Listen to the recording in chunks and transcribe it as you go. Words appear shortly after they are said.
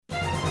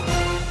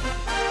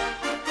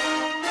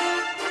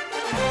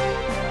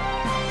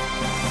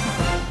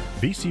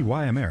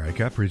VCY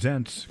America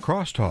presents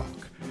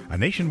Crosstalk, a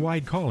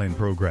nationwide call-in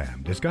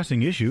program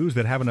discussing issues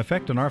that have an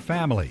effect on our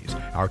families,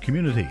 our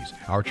communities,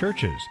 our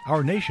churches,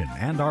 our nation,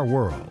 and our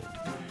world.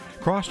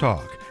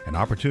 Crosstalk, an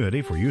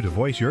opportunity for you to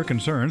voice your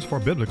concerns for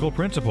biblical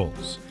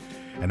principles.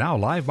 And now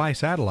live by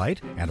satellite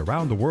and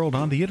around the world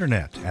on the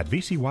internet at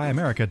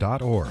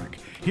vcyamerica.org.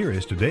 Here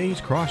is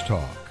today's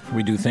Crosstalk.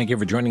 We do thank you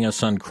for joining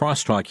us on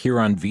Crosstalk here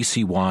on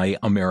VCY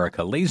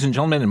America. Ladies and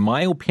gentlemen, in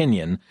my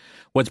opinion,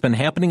 what's been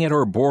happening at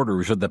our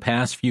borders over the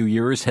past few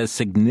years has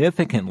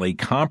significantly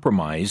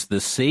compromised the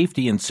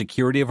safety and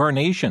security of our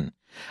nation.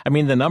 I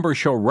mean, the numbers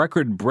show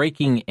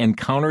record-breaking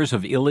encounters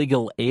of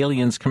illegal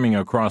aliens coming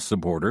across the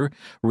border,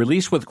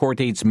 released with court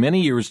dates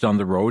many years down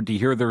the road to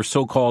hear their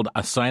so-called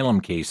asylum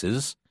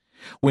cases.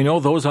 We know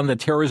those on the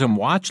terrorism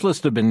watch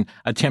list have been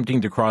attempting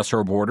to cross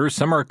our borders.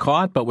 Some are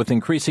caught, but with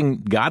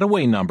increasing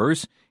got-away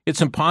numbers,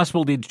 it's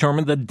impossible to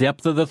determine the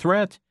depth of the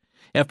threat.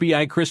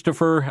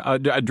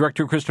 FBI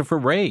Director Christopher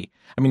Wray,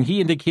 he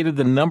indicated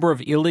the number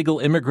of illegal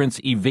immigrants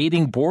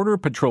evading Border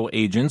Patrol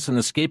agents and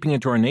escaping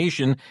into our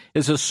nation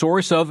is a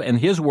source of, in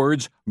his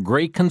words,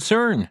 great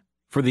concern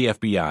for the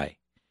FBI.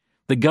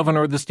 The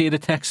governor of the state of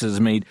Texas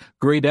made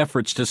great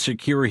efforts to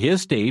secure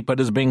his state, but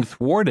is being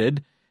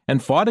thwarted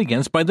and fought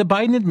against by the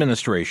Biden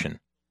administration.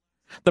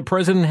 The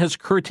president has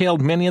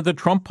curtailed many of the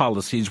Trump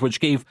policies, which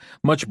gave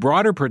much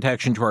broader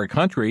protection to our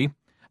country.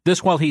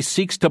 This while he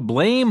seeks to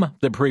blame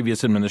the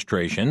previous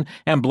administration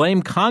and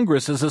blame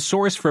Congress as a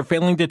source for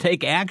failing to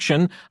take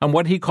action on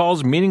what he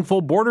calls meaningful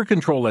border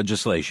control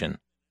legislation.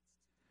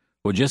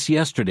 Well, just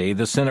yesterday,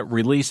 the Senate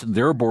released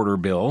their border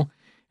bill,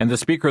 and the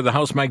Speaker of the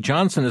House, Mike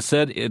Johnson, has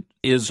said it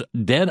is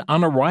dead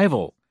on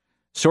arrival.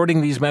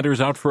 Sorting these matters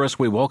out for us,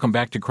 we welcome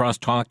back to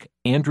Crosstalk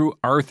Andrew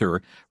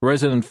Arthur,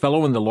 resident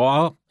fellow in the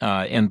Law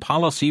and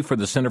Policy for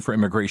the Center for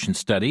Immigration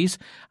Studies.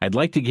 I'd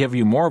like to give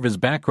you more of his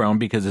background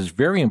because it's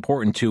very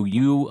important to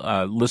you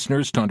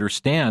listeners to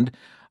understand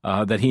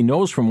that he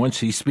knows from whence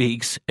he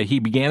speaks. He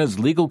began his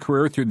legal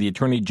career through the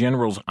Attorney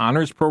General's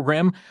Honors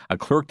Program, a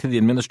clerk to the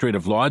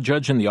Administrative Law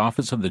Judge in the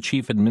Office of the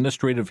Chief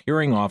Administrative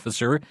Hearing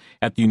Officer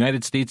at the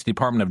United States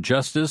Department of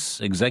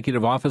Justice,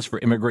 Executive Office for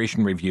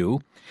Immigration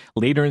Review.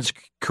 Later in his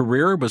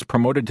career, was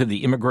promoted to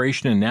the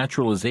Immigration and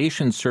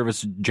Naturalization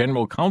Service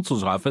General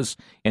Counsel's Office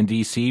in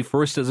D.C.,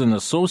 first as an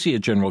Associate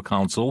General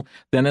Counsel,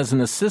 then as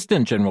an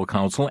Assistant General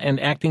Counsel and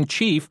Acting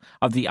Chief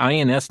of the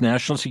INS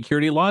National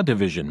Security Law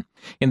Division.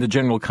 In the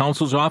General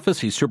Counsel's office,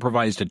 he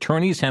supervised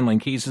attorneys handling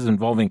cases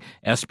involving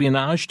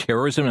espionage,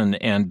 terrorism,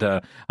 and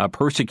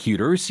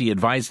persecutors. He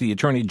advised the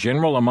Attorney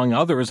General, among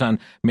others, on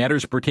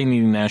matters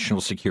pertaining to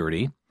national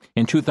security.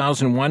 In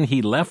 2001,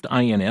 he left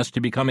INS to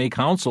become a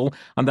counsel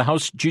on the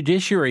House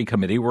Judiciary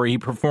Committee, where he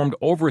performed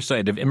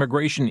oversight of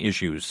immigration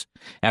issues.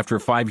 After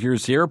 5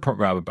 years there,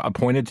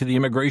 appointed to the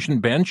immigration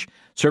bench,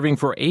 serving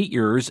for 8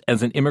 years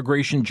as an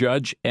immigration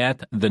judge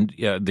at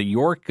the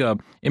York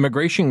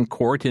Immigration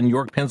Court in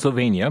York,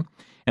 Pennsylvania.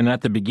 And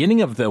at the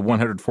beginning of the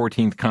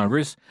 114th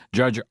Congress,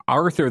 Judge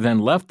Arthur then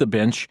left the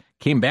bench,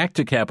 came back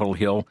to Capitol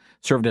Hill,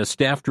 served as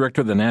staff director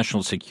of the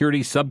National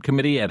Security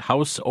Subcommittee at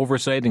House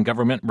Oversight and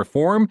Government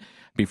Reform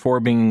before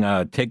being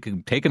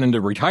taken into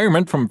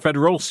retirement from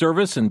federal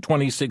service in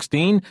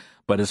 2016,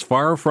 but is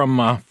far from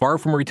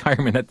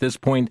retirement at this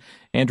point.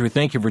 Andrew,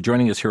 thank you for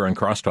joining us here on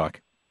Crosstalk.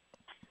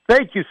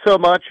 Thank you so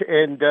much,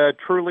 and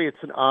truly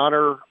it's an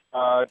honor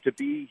to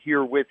be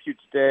here with you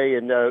today,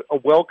 and a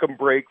welcome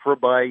break for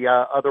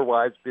my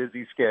otherwise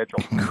busy schedule.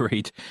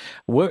 Great.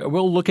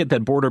 We'll look at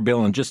that border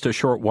bill in just a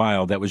short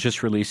while. That was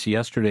just released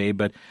yesterday,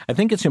 but I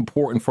think it's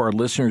important for our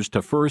listeners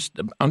to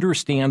first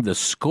understand the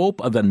scope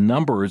of the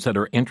numbers that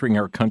are entering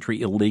our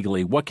country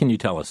illegally. What can you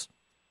tell us?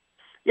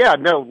 Yeah,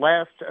 no,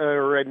 in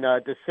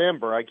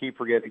December, I keep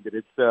forgetting that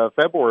it's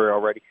February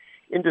already.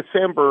 In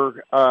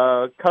December,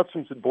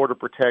 Customs and Border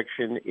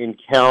Protection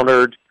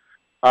encountered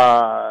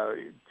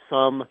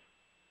some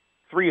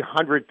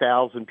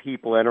 300,000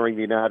 people entering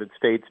the United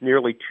States,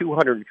 nearly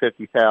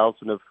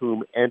 250,000 of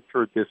whom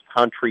entered this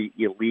country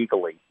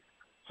illegally.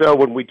 So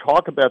when we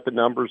talk about the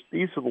numbers,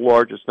 these are the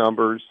largest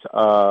numbers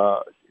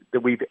that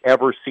we've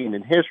ever seen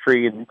in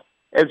history. And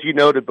as you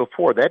noted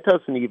before, that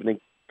doesn't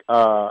even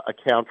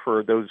account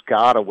for those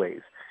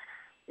gotaways.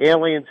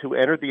 Aliens who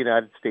entered the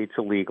United States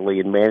illegally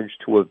and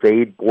managed to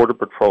evade Border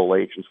Patrol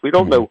agents. We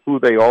don't know who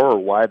they are or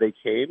why they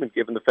came, and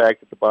given the fact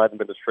that the Biden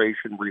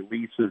administration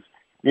releases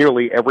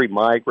nearly every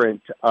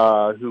migrant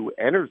who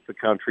enters the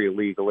country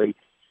illegally,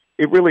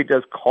 it really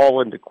does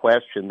call into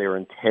question their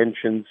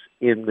intentions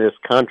in this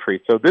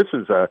country. So this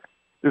is a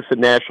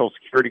national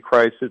security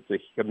crisis, a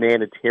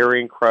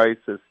humanitarian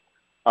crisis.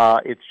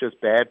 It's just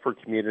bad for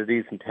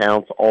communities and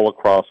towns all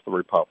across the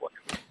Republic.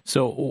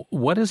 So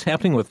what is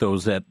happening with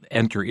those that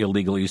enter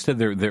illegally? You said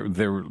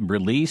they're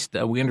released.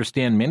 We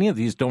understand many of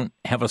these don't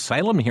have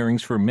asylum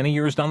hearings for many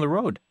years down the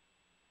road.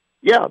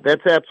 Yeah,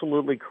 that's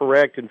absolutely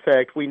correct. In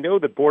fact, we know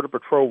that Border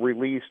Patrol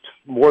released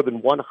more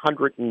than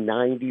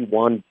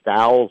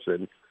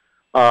 191,000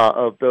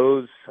 of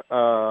those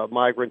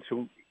migrants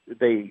who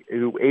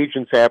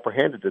agents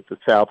apprehended at the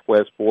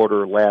southwest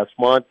border last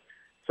month.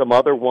 Some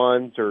other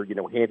ones are,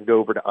 handed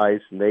over to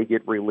ICE and they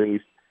get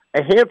released.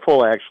 A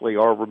handful actually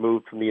are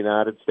removed from the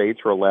United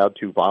States or allowed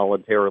to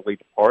voluntarily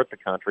depart the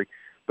country.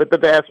 But the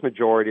vast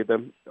majority of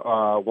them,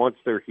 once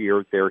they're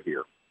here, they're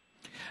here.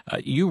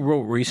 You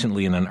wrote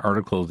recently in an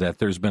article that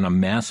there's been a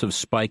massive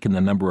spike in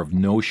the number of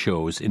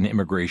no-shows in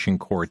immigration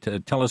court.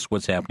 Tell us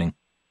what's happening.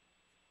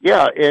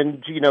 Yeah,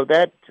 and,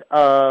 that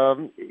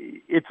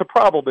it's a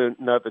problem in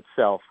and of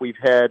itself. We've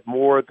had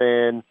more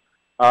than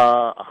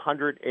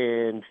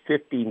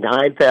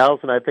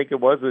 159,000, I think it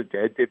was.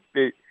 It's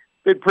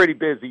been pretty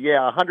busy.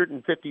 Yeah,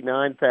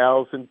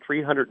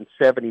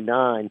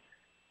 159,379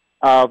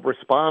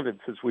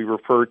 respondents, as we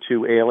refer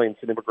to aliens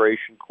in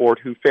immigration court,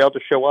 who failed to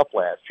show up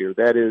last year.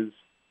 That is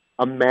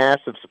a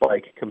massive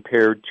spike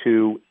compared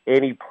to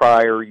any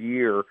prior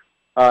year.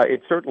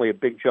 It's certainly a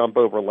big jump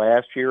over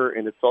last year,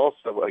 and it's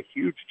also a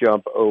huge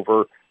jump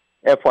over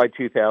FY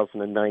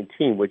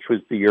 2019, which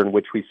was the year in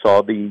which we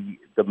saw the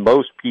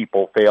most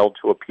people fail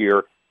to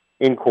appear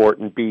in court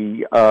and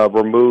be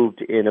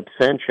removed in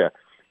absentia.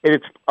 And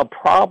it's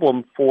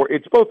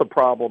it's both a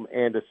problem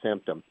and a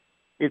symptom.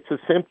 It's a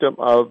symptom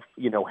of,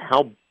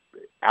 how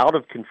out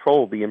of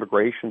control the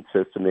immigration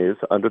system is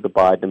under the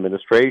Biden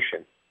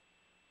administration.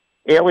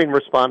 Alien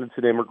respondents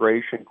in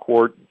immigration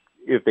court,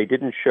 if they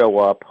didn't show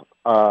up,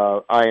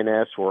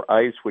 INS or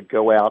ICE would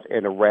go out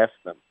and arrest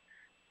them.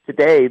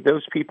 Today,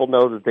 those people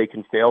know that they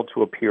can fail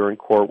to appear in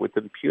court with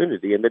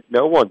impunity and that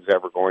no one's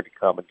ever going to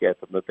come and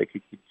get them, that they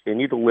can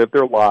continue to live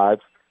their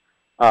lives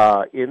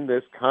in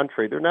this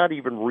country. They're not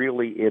even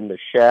really in the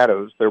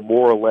shadows. They're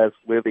more or less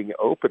living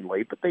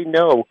openly, but they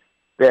know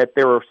that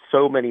there are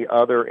so many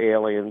other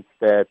aliens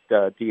that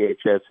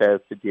DHS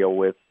has to deal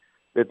with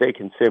that they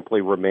can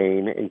simply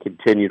remain and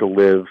continue to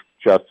live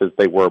just as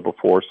they were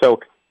before. So,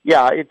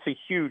 yeah, it's a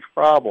huge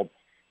problem.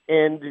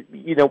 And,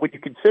 when you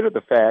consider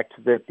the fact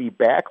that the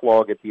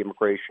backlog at the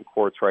immigration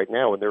courts right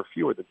now, and there are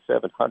fewer than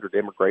 700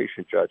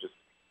 immigration judges,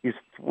 is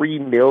 3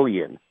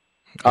 million.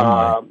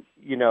 So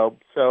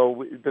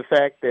the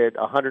fact that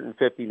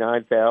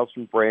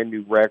 159,000 brand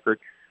new record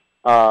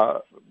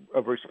of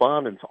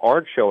respondents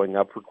aren't showing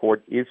up for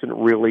court isn't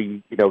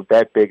really,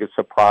 that big a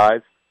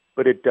surprise,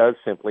 but it does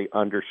simply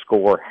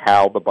underscore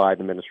how the Biden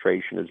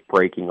administration is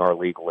breaking our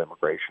legal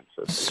immigration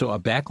system. So a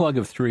backlog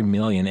of 3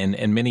 million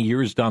and many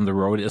years down the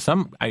road,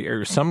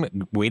 are some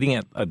waiting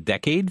at a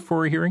decade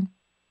for a hearing?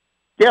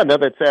 Yeah, no,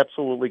 that's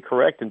absolutely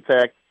correct. In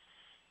fact,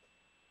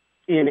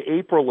 in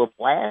April of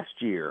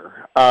last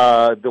year,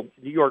 the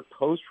New York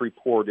Post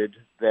reported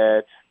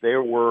that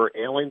there were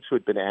aliens who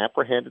had been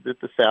apprehended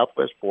at the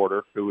southwest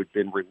border who had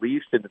been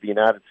released into the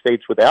United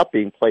States without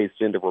being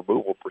placed into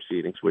removal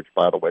proceedings, which,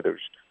 by the way,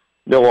 there's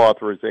no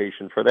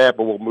authorization for that,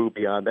 but we'll move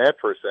beyond that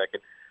for a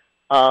second,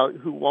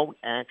 who won't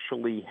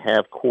actually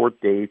have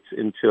court dates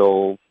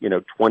until,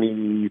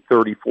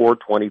 2034,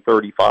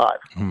 2035.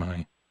 Oh,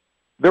 my.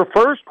 Their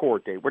first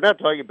court date. We're not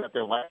talking about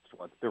their last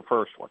one, their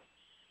first one.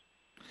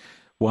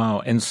 Wow.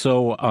 And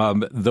so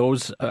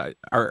those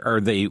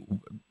are they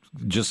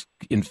just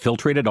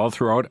infiltrated all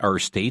throughout our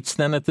states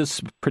then at this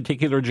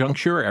particular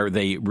juncture? Are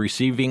they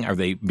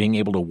being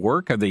able to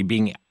work? Are they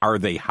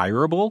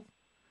hireable?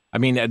 I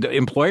mean,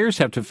 employers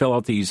have to fill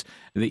out these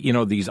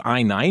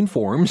I-9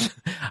 forms.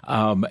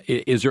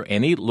 Is there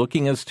any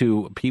looking as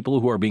to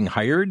people who are being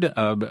hired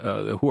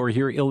who are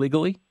here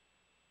illegally?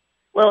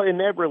 Well, and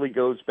that really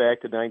goes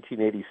back to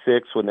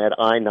 1986 when that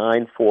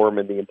I-9 form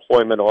and the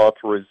employment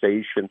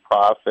authorization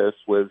process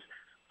was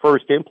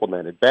first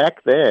implemented.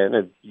 Back then,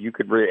 as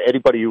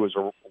anybody who was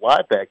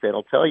alive back then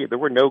will tell you, there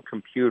were no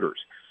computers.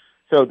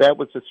 So that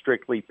was a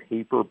strictly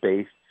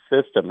paper-based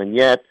system. And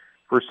yet,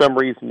 for some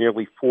reason,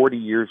 nearly 40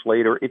 years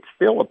later, it's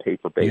still a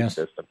paper-based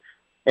system.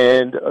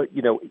 And,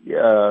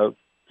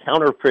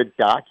 counterfeit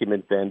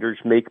document vendors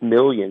make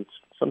millions,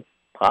 some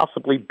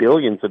possibly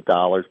billions of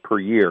dollars per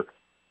year,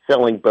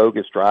 selling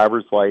bogus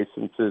driver's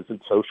licenses and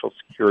Social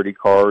Security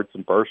cards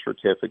and birth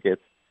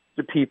certificates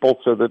to people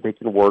so that they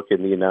can work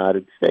in the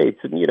United States.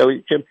 And,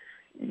 Jim,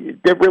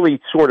 that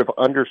really sort of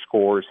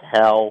underscores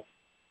how,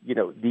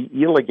 the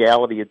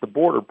illegality at the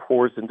border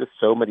pours into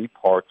so many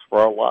parts of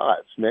our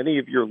lives. Many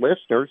of your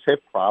listeners have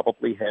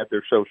probably had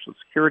their Social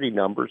Security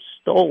numbers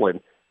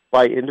stolen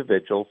by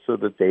individuals so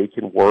that they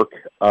can work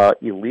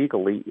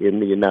illegally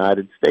in the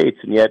United States.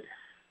 And yet,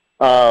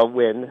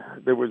 when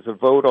there was a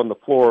vote on the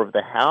floor of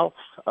the House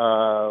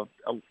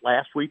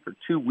last week or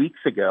 2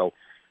 weeks ago,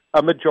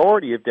 a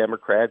majority of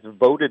Democrats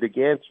voted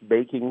against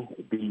making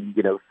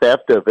the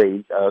theft of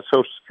a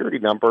Social Security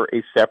number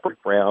a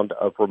separate ground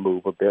of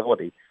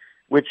removability,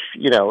 which,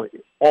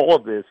 all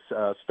of this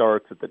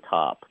starts at the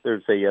top.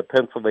 There's a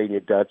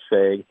Pennsylvania Dutch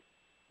saying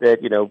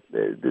that,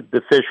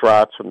 the fish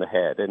rots from the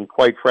head. And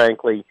quite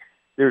frankly,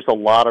 there's a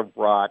lot of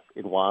rot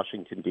in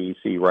Washington,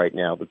 D.C. right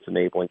now that's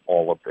enabling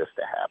all of this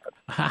to happen.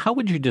 How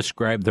would you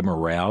describe the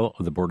morale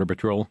of the Border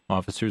Patrol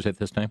officers at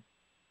this time?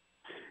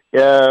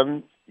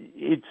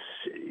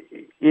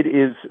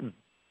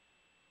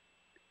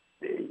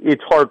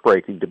 It's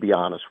heartbreaking, to be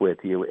honest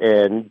with you.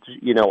 And,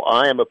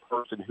 I am a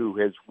person who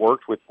has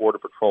worked with Border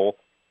Patrol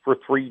for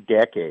 3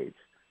 decades.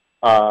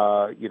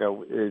 I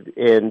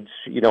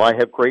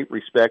have great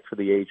respect for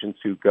the agents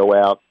who go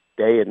out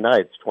day and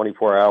night. It's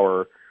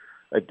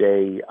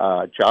 24-hour-a-day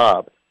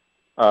job,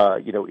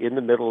 in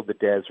the middle of the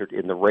desert,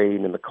 in the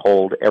rain, in the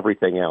cold,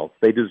 everything else.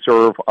 They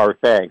deserve our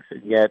thanks.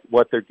 And yet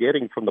what they're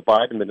getting from the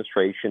Biden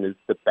administration is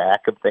the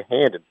back of the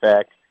hand. In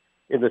fact,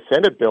 in the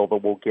Senate bill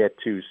that we'll get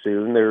to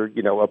soon, there's,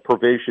 a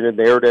provision in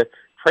there to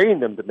train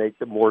them to make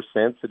them more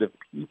sensitive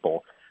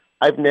people.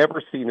 I've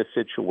never seen a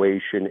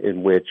situation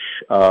in which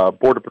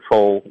Border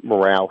Patrol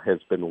morale has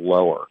been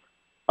lower.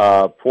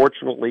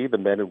 Fortunately, the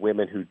men and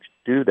women who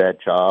do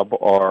that job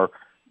are,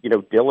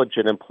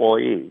 diligent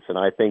employees, and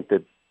I think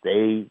that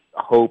they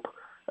hope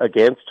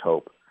against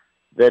hope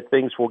that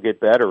things will get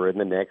better in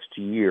the next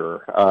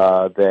year,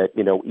 that,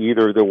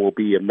 either there will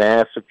be a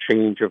massive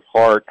change of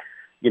heart,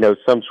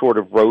 some sort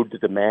of road to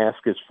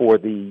Damascus for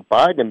the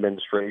Biden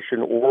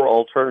administration, or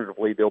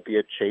alternatively, there'll be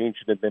a change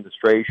in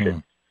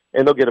administration.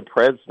 And they'll get a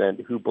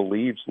president who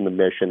believes in the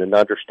mission and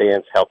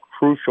understands how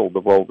crucial the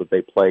role that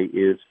they play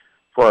is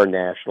for our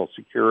national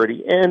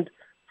security and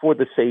for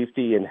the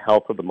safety and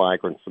health of the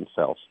migrants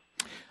themselves.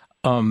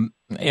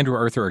 Andrew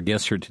Arthur, our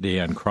guest here today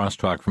on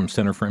Crosstalk from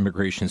Center for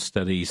Immigration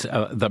Studies.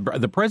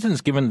 The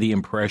president's given the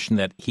impression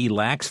that he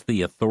lacks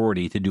the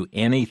authority to do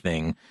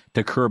anything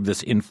to curb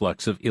this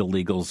influx of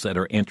illegals that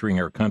are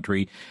entering our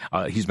country.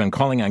 He's been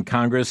calling on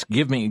Congress,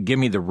 give me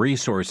the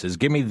resources,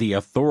 give me the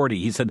authority.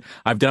 He said,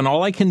 I've done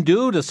all I can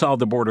do to solve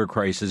the border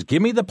crisis.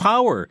 Give me the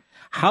power.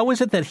 How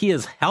is it that he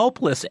is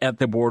helpless at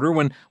the border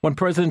when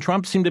President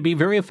Trump seemed to be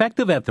very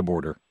effective at the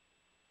border?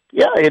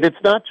 Yeah, and it's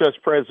not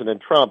just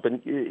President Trump.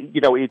 And,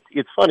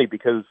 it's funny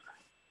because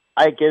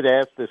I get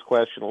asked this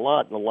question a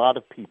lot, and a lot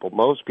of people,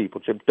 most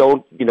people, Jim,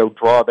 don't,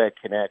 draw that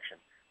connection.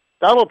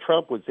 Donald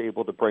Trump was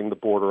able to bring the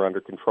border under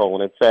control.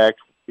 And, in fact,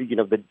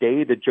 the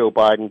day that Joe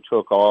Biden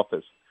took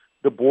office,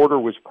 the border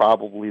was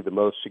probably the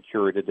most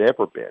secure it had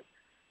ever been.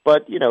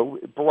 But,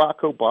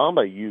 Barack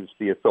Obama used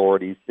the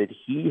authorities that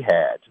he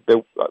had,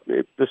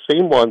 the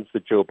same ones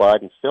that Joe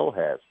Biden still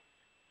has,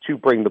 to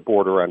bring the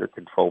border under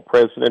control.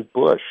 President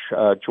Bush,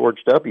 George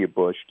W.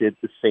 Bush, did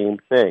the same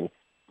thing.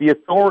 The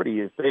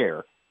authority is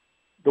there.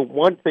 The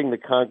one thing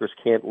that Congress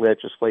can't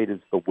legislate is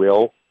the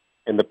will,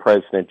 and the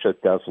president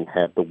just doesn't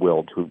have the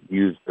will to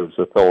use those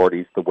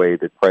authorities the way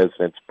that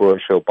Presidents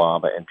Bush,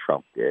 Obama, and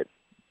Trump did.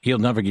 He'll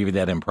never give you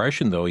that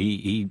impression, though.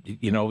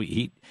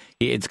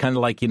 It's kind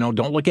of like,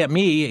 don't look at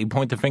me. He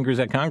point the fingers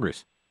at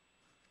Congress.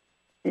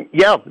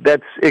 Yeah,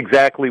 that's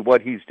exactly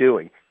what he's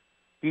doing.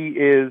 He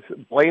is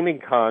blaming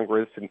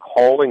Congress and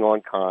calling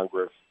on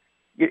Congress.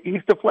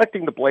 He's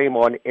deflecting the blame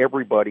on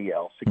everybody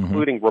else,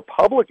 including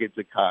Republicans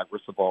in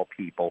Congress, of all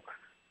people,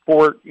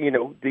 for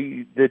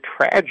the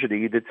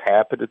tragedy that's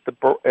happened at the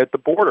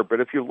border. But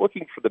if you're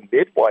looking for the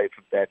midwife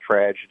of that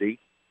tragedy,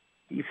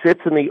 he sits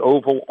in the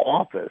Oval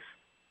Office.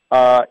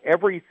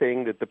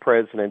 Everything that the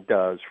president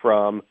does,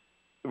 from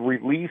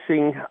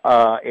releasing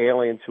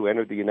aliens who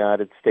enter the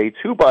United States,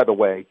 who, by the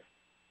way,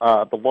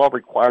 the law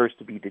requires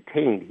to be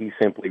detained, he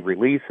simply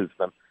releases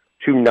them,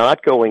 to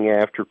not going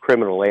after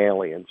criminal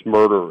aliens,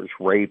 murderers,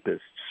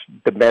 rapists,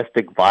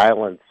 domestic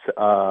violence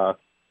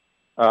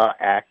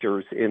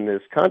actors in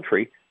this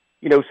country,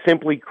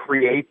 simply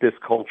create this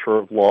culture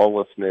of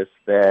lawlessness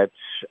that,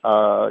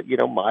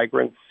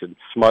 migrants and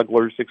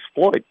smugglers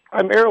exploit,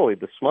 primarily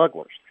the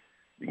smugglers.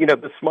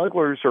 The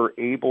smugglers are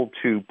able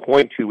to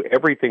point to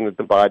everything that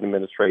the Biden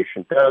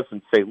administration does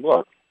and say,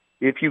 look,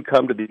 if you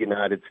come to the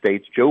United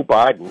States, Joe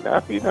Biden,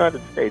 not the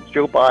United States,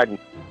 Joe Biden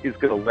is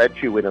going to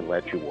let you in and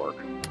let you work.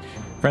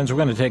 Friends, we're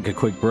going to take a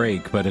quick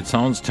break, but it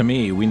sounds to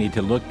me we need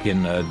to look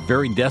in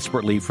very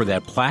desperately for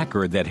that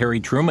placard that Harry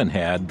Truman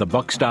had, "The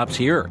buck stops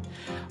here."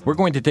 We're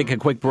going to take a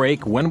quick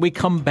break. When we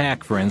come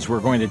back, friends,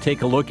 we're going to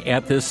take a look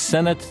at this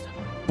Senate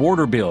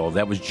border bill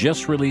that was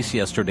just released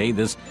yesterday,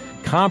 this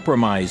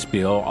compromise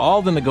bill,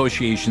 all the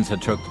negotiations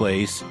that took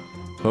place.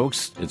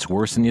 Folks, it's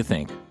worse than you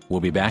think. We'll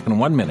be back in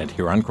 1 minute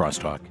here on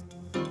Crosstalk.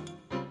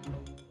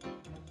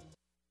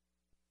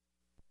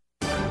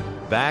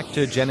 Back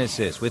to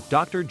Genesis with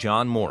Dr.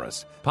 John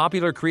Morris,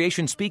 popular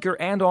creation speaker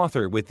and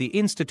author with the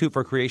Institute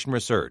for Creation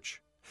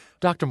Research.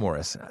 Dr.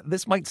 Morris,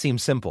 this might seem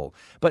simple,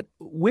 but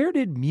where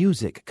did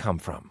music come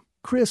from?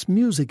 Chris,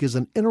 music is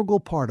an integral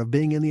part of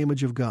being in the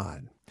image of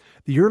God.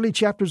 The early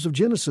chapters of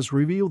Genesis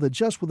reveal that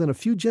just within a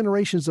few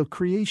generations of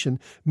creation,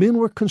 men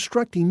were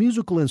constructing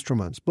musical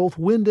instruments, both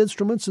wind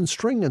instruments and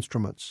string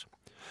instruments.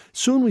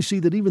 Soon we see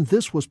that even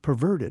this was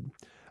perverted.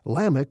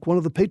 Lamech, one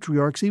of the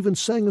patriarchs, even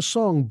sang a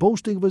song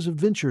boasting of his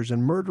adventures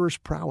and murderous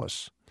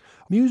prowess.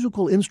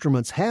 Musical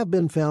instruments have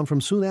been found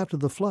from soon after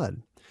the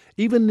flood.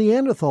 Even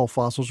Neanderthal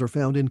fossils are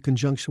found in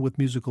conjunction with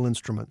musical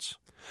instruments.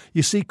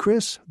 You see,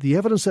 Chris, the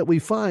evidence that we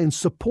find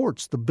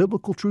supports the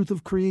biblical truth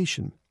of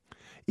creation.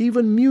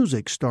 Even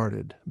music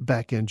started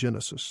back in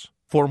Genesis.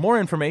 For more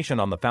information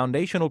on the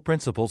foundational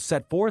principles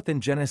set forth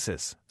in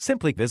Genesis,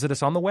 simply visit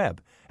us on the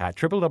web at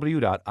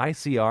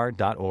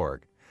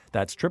www.icr.org.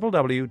 That's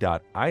www.icr.org.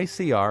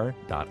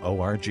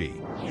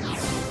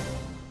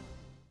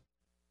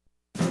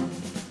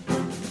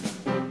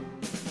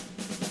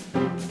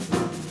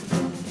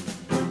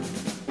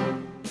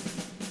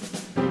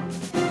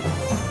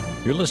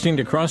 You're listening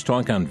to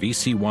Crosstalk on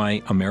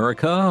VCY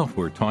America.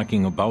 We're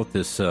talking about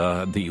this,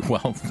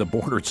 the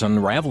border's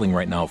unraveling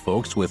right now,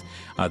 folks, with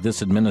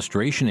this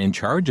administration in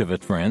charge of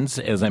it, friends.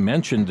 As I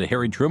mentioned,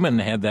 Harry Truman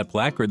had that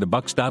placard, "The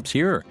buck stops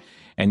here."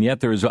 And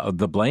yet there's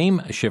the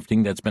blame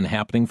shifting that's been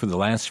happening for the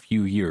last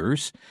few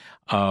years.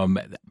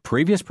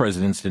 Previous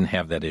presidents didn't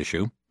have that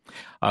issue.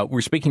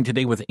 We're speaking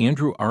today with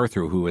Andrew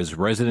Arthur, who is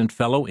resident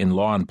fellow in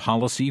law and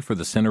policy for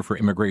the Center for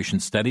Immigration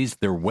Studies.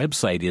 Their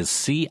website is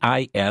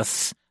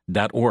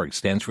CIS.org,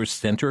 stands for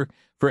Center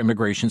for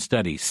Immigration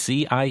Studies,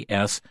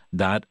 CIS.org.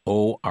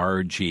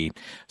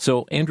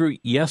 So, Andrew,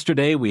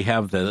 yesterday we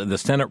have the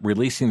Senate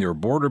releasing their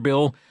border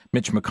bill.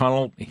 Mitch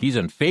McConnell, he's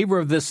in favor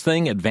of this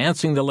thing,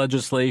 advancing the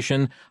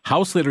legislation.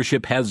 House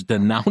leadership has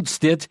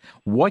denounced it.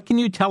 What can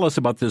you tell us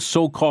about this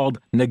so-called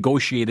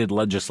negotiated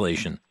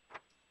legislation?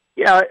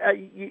 Yeah,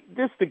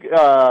 this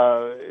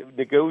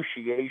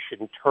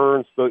negotiation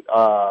turns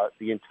the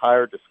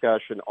entire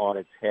discussion on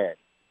its head.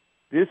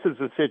 This is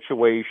a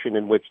situation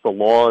in which the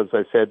law, as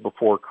I said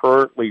before,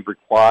 currently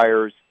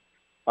requires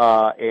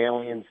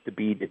aliens to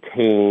be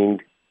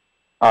detained,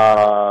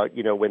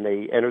 when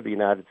they enter the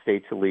United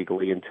States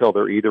illegally until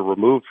they're either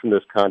removed from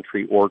this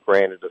country or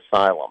granted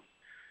asylum.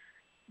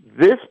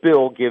 This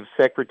bill gives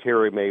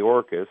Secretary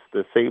Mayorkas,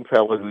 the same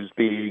fellow who's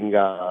being,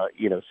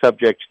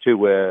 subject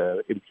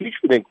to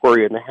impeachment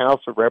inquiry in the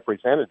House of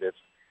Representatives,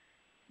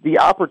 the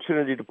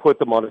opportunity to put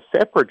them on a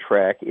separate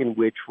track in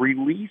which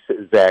release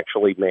is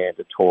actually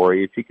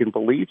mandatory, if you can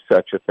believe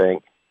such a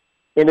thing.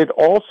 And it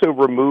also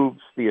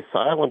removes the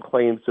asylum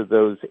claims of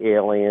those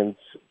aliens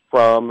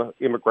from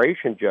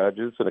immigration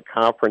judges in a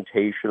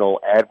confrontational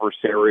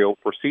adversarial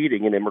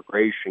proceeding in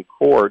immigration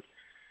court,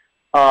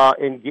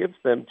 and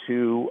gives them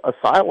to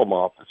asylum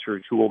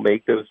officers who will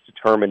make those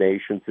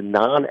determinations in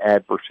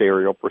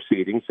non-adversarial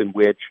proceedings in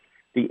which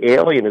the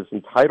alien is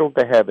entitled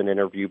to have an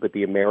interview, but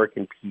the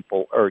American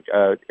people are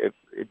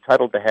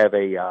entitled to have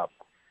an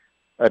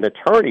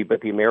attorney,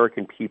 but the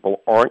American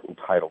people aren't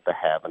entitled to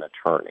have an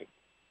attorney.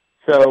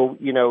 So,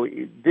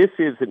 this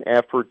is an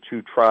effort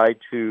to try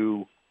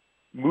to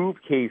move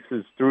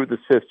cases through the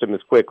system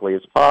as quickly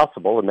as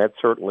possible, and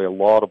that's certainly a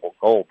laudable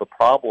goal. The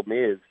problem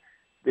is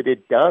that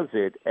it does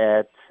it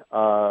at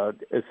a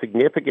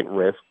significant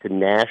risk to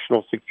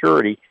national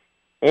security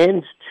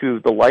and to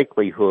the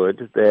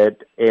likelihood that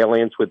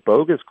aliens with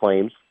bogus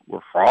claims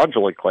or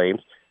fraudulent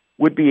claims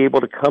would be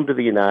able to come to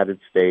the United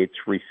States,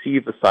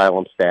 receive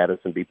asylum status,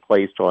 and be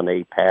placed on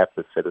a path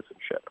to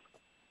citizenship.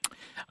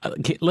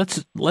 Okay,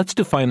 let's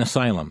define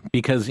asylum,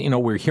 because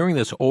we're hearing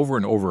this over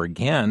and over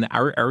again.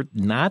 Are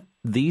not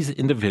these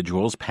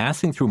individuals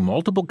passing through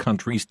multiple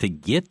countries to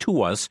get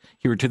to us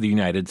here to the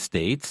United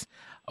States?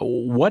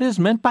 What is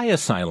meant by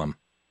asylum?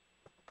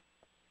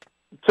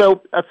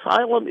 So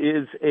asylum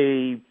is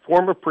a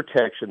form of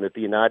protection that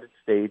the United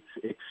States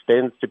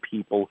extends to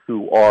people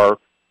who are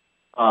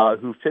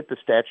who fit the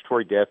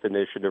statutory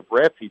definition of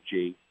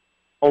refugee.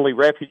 Only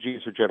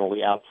refugees are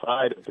generally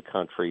outside of the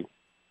country.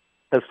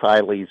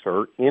 Asylees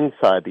are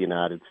inside the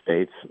United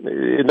States.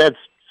 And that's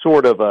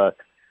sort of a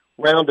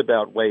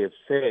roundabout way of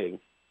saying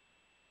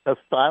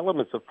asylum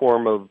is a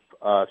form of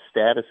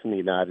status in the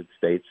United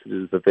States that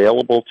is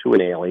available to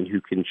an alien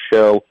who can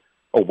show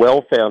a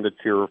well-founded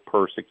fear of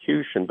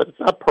persecution, but it's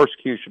not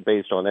persecution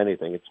based on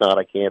anything. It's not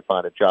I can't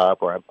find a job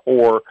or I'm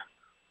poor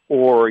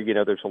or,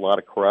 there's a lot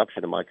of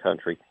corruption in my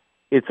country.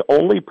 It's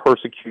only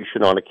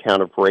persecution on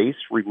account of race,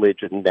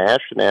 religion,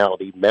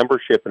 nationality,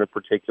 membership in a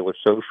particular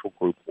social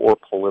group, or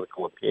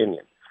political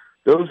opinion.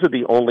 Those are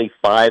the only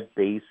 5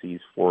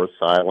 bases for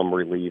asylum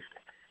relief,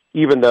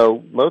 even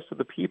though most of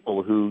the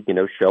people who,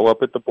 show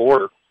up at the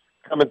border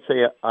come and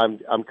say,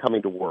 I'm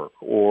coming to work,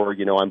 or,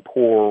 I'm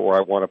poor, or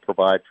I want to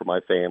provide for my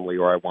family,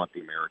 or I want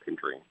the American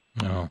dream.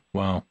 Oh,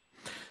 wow.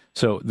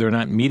 So they're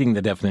not meeting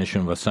the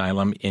definition of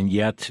asylum, and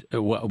yet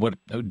what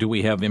do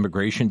we have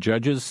immigration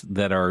judges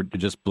that are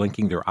just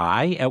blinking their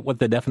eye at what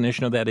the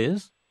definition of that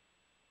is?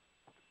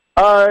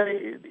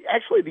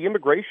 Actually, the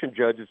immigration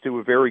judges do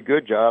a very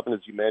good job, and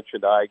as you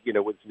mentioned, I,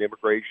 was an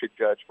immigration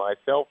judge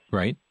myself,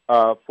 right,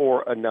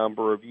 for a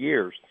number of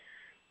years.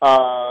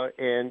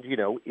 And,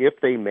 if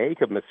they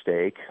make a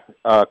mistake,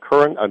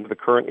 under the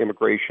current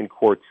immigration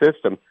court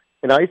system,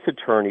 an ICE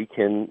attorney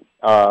can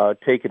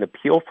take an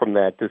appeal from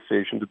that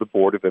decision to the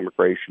Board of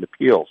Immigration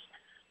Appeals,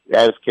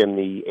 as can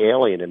the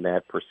alien in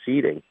that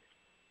proceeding.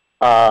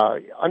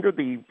 Under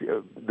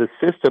the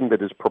system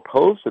that is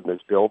proposed in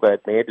this bill,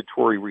 that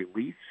mandatory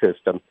release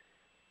system,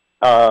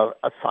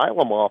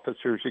 asylum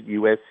officers at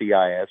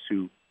USCIS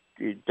who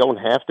don't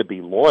have to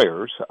be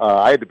lawyers.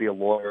 I had to be a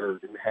lawyer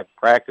and have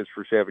practiced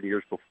for 7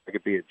 years before I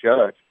could be a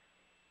judge.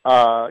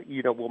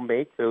 Will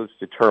make those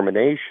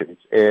determinations,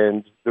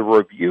 and the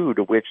review,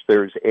 to which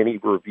there's any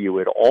review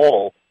at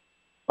all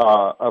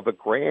of a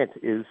grant,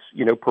 is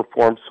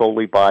performed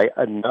solely by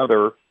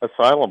another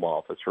asylum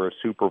officer, a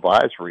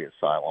supervisory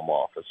asylum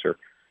officer.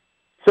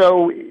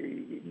 So,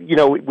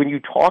 when you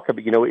talk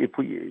about, if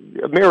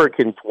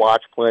Americans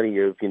watch plenty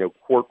of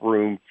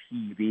courtroom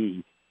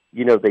TV,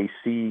 they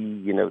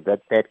see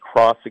that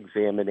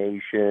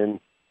cross-examination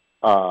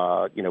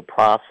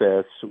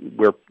process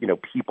where,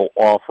 people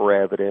offer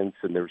evidence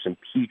and there's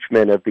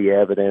impeachment of the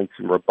evidence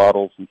and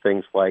rebuttals and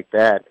things like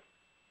that.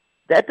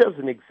 That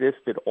doesn't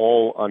exist at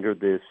all under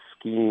this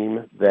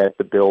scheme that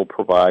the bill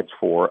provides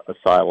for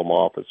asylum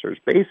officers.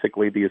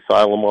 Basically, the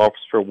asylum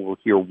officer will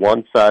hear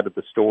one side of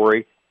the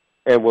story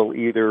and will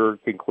either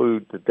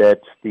conclude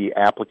that the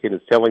applicant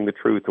is telling the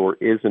truth or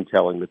isn't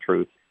telling the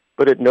truth.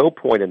 But at no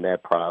point in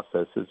that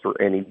process is there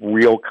any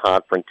real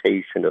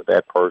confrontation of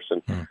that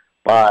person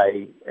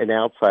by an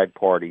outside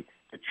party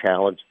to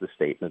challenge the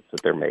statements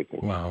that they're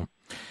making. Wow.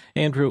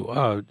 Andrew,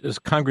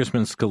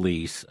 Congressman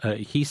Scalise,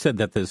 he said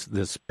that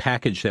this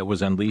package that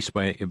was unleashed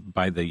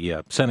by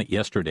the Senate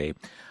yesterday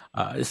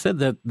said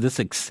that this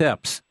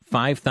accepts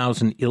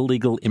 5,000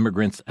 illegal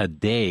immigrants a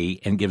day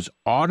and gives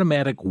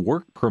automatic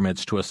work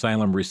permits to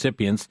asylum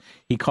recipients.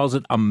 He calls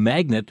it a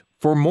magnet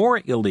for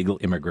more illegal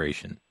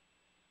immigration.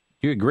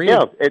 Do you agree?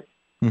 Yeah,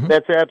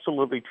 that's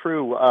absolutely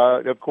true.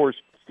 Of course,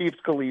 Steve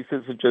Scalise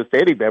isn't just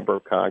any member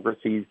of Congress.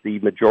 He's the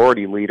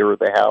majority leader of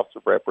the House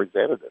of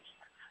Representatives.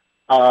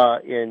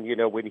 And,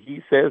 when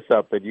he says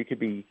something, you can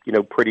be,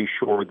 pretty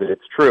sure that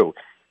it's true.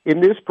 In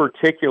this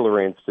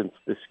particular instance,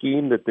 the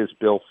scheme that this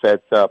bill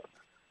sets up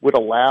would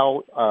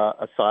allow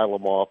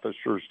asylum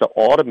officers to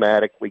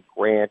automatically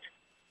grant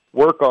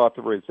work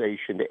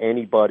authorization to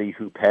anybody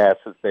who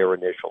passes their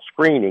initial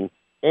screening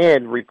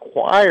and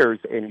requires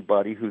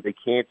anybody who they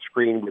can't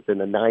screen within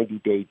a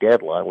 90-day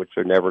deadline, which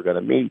they're never going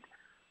to meet,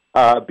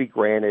 be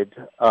granted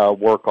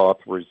work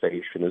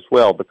authorization as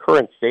well. The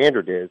current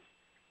standard is,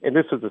 and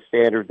this was a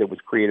standard that was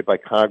created by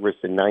Congress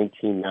in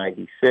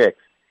 1996,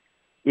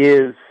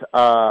 is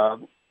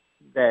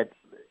that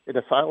an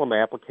asylum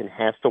applicant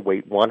has to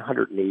wait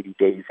 180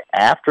 days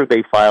after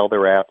they file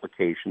their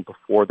application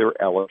before they're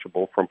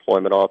eligible for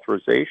employment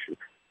authorization.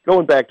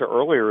 Going back to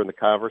earlier in the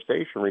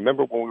conversation,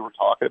 remember when we were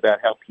talking about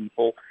how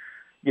people,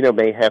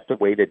 may have to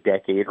wait a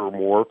decade or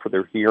more for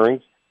their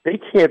hearings? They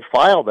can't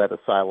file that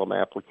asylum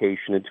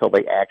application until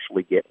they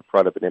actually get in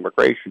front of an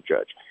immigration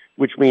judge,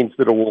 which means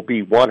that it will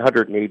be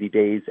 180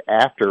 days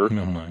after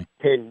 10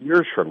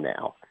 years from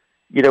now.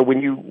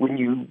 When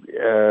you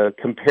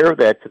compare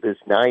that to this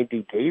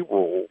 90-day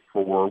rule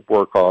for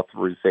work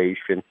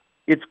authorization,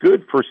 it's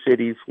good for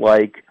cities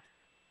like,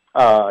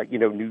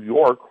 New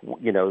York,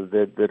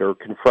 that are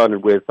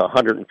confronted with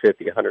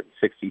 150,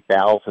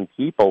 160,000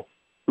 people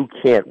who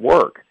can't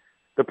work.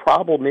 The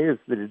problem is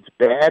that it's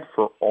bad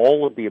for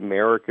all of the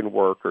American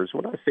workers.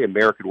 When I say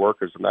American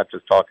workers, I'm not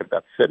just talking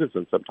about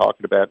citizens. I'm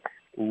talking about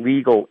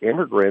legal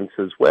immigrants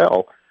as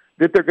well,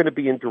 that they're going to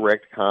be in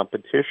direct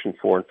competition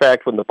for. In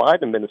fact, when the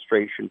Biden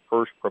administration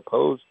first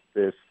proposed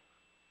this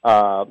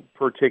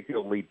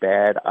particularly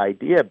bad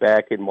idea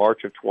back in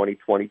March of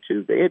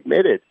 2022, they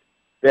admitted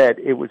that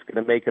it was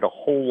going to make it a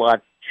whole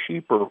lot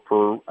cheaper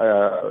for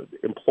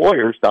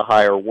employers to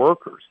hire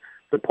workers.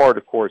 The part,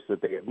 of course,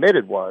 that they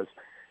admitted was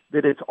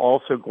that it's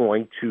also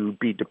going to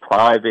be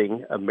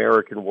depriving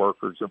American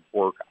workers of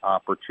work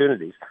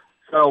opportunities.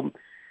 So,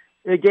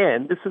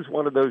 again, this is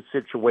one of those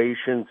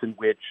situations in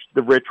which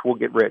the rich will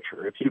get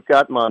richer. If you've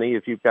got money,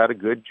 if you've got a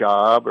good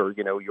job, or,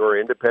 you're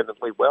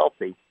independently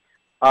wealthy,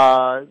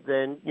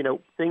 then,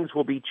 things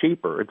will be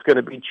cheaper. It's going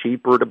to be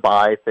cheaper to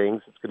buy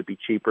things. It's going to be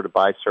cheaper to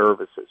buy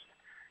services.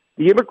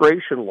 The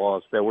immigration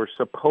laws that were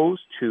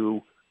supposed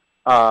to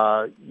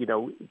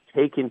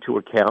take into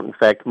account, in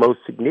fact, most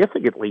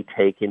significantly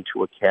take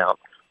into account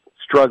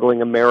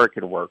struggling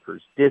American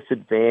workers,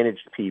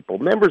 disadvantaged people,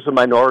 members of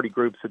minority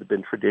groups that have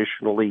been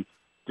traditionally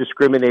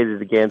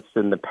discriminated against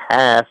in the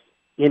past,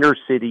 inner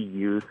city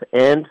youth,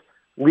 and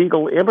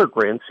legal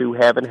immigrants who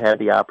haven't had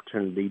the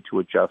opportunity to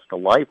adjust to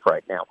life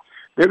right now.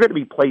 They're going to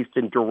be placed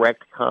in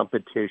direct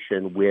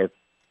competition with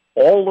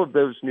all of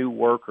those new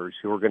workers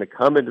who are going to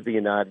come into the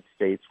United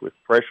States with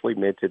freshly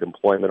minted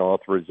employment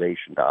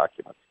authorization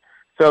documents.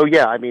 So,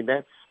 yeah, I mean,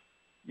 that's,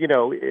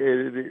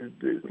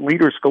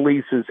 Leader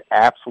Scalise is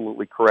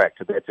absolutely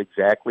correct. That's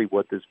exactly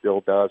what this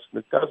bill does, and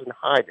it doesn't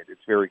hide it.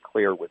 It's very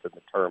clear within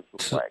the terms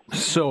of the language.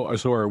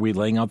 So are we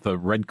laying out the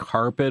red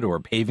carpet or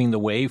paving the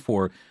way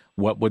for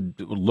what would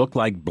look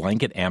like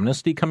blanket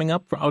amnesty coming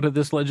up out of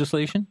this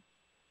legislation?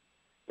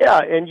 Yeah,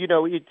 and,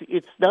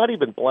 it's not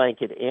even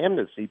blanket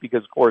amnesty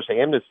because, of course,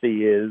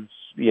 amnesty is,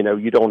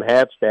 you don't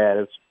have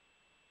status,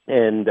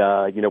 and,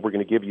 we're going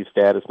to give you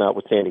status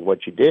notwithstanding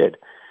what you did.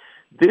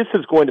 This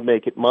is going to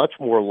make it much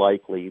more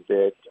likely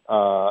that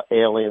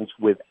aliens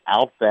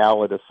without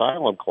valid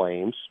asylum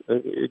claims,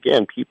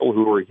 again, people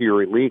who are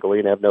here illegally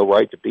and have no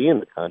right to be in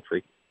the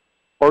country,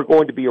 are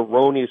going to be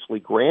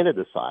erroneously granted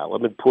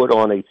asylum and put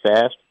on a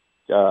fast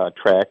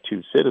track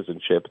to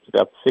citizenship. It's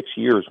about 6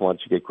 years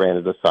once you get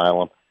granted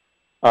asylum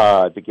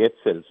to get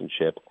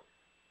citizenship.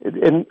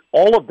 And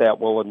all of that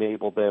will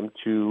enable them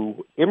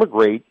to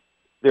immigrate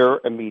their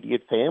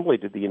immediate family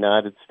to the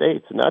United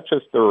States, and not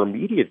just their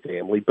immediate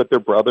family, but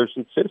their brothers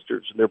and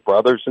sisters, and their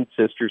brothers and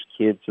sisters'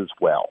 kids as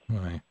well.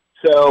 Right.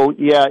 So,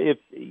 yeah, if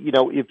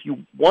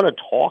you want to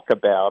talk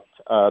about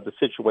the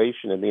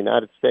situation in the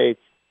United States,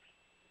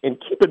 And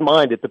keep in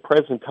mind, at the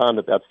present time,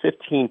 about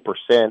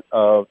 15%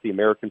 of the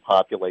American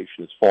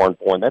population is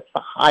foreign-born. That's the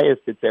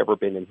highest it's ever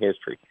been in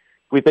history.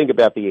 If we think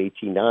about the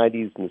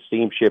 1890s and the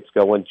steamships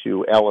going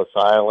to Ellis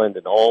Island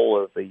and all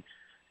of the,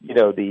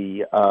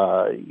 the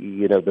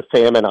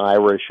famine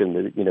Irish and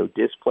the,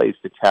 displaced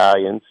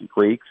Italians and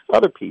Greeks,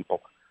 other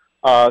people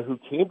who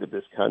came to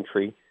this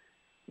country,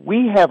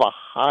 we have a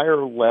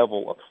higher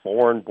level of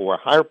foreign-born,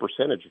 a higher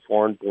percentage of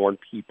foreign-born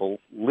people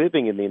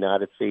living in the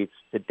United States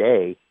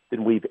today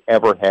than we've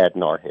ever had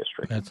in our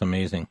history. That's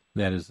amazing.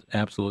 That is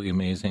absolutely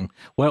amazing.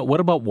 Well, what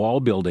about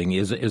wall building?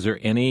 Is there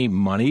any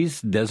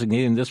monies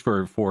designating this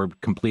for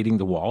completing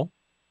the wall?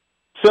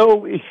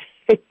 So,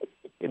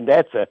 and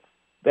that's a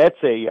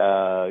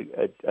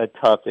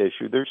tough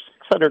issue. There's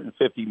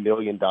 $650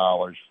 million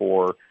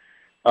for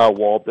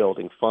wall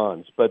building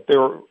funds, but there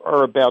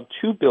are about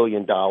 $2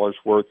 billion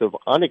worth of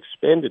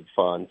unexpended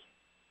funds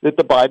that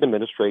the Biden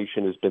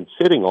administration has been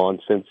sitting on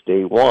since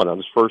day one. On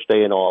his first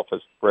day in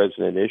office, the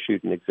president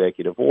issued an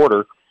executive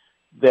order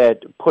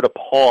that put a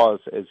pause,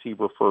 as he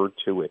referred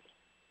to it,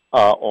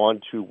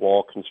 onto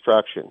wall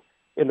construction.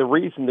 And the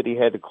reason that he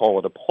had to call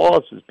it a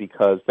pause is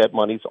because that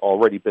money's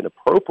already been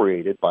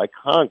appropriated by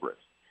Congress.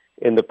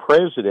 And the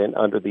president,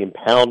 under the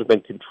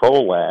Impoundment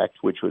Control Act,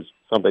 which was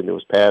something that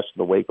was passed in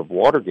the wake of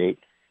Watergate,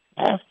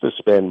 has to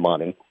spend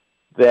money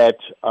that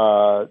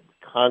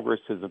Congress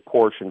has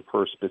apportioned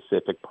for a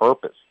specific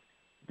purpose.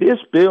 This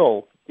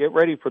bill, get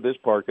ready for this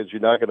part because you're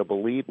not going to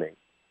believe me,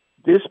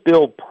 this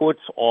bill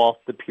puts off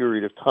the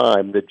period of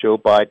time that Joe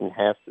Biden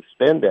has to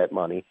spend that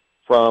money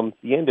from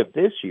the end of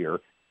this year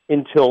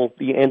until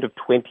the end of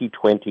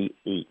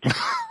 2028.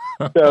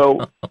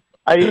 So,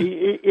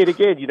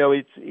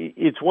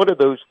 it's one of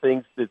those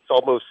things that's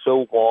almost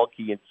so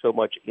wonky and so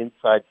much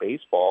inside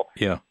baseball.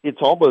 Yeah,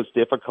 it's almost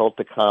difficult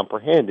to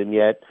comprehend, and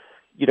yet,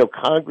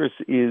 Congress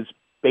is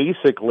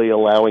basically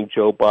allowing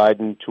Joe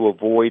Biden to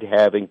avoid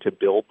having to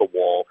build the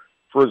wall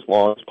for as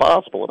long as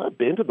possible. And I've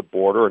been to the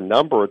border a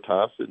number of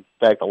times. In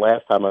fact, the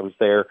last time I was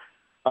there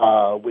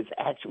was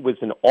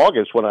in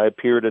August when I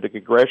appeared at a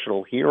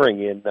congressional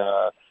hearing in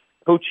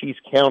Cochise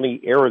County,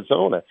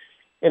 Arizona.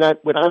 And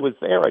when I was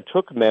there, I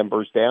took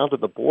members down to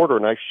the border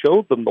and I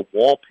showed them the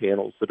wall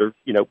panels that are,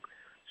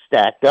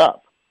 stacked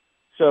up.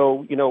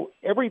 So,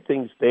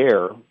 everything's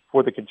there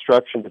for the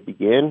construction to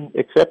begin,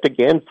 except,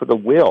 again, for the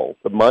will.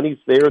 The money's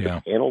there,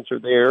 the panels are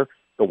there,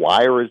 the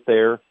wire is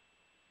there,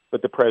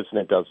 but the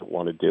president doesn't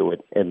want to do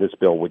it, and this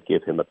bill would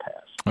give him a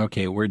pass.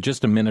 Okay, we're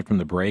just a minute from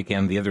the break,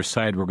 and the other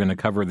side, we're going to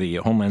cover the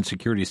Homeland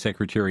Security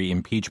Secretary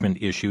impeachment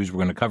issues. We're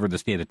going to cover the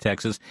state of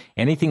Texas.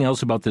 Anything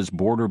else about this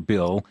border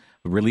bill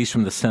released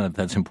from the Senate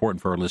that's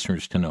important for our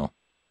listeners to know?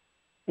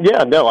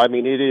 Yeah, no, I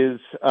mean, it is,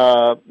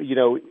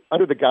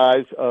 under the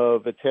guise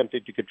of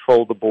attempting to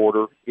control the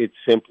border, it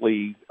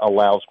simply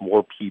allows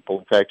more people,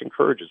 in fact,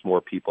 encourages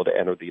more people to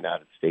enter the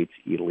United States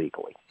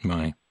illegally.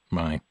 My.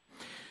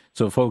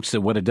 So, folks,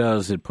 what it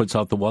does, it puts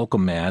out the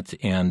welcome mat,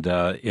 and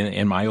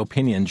in my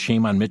opinion,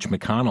 shame on Mitch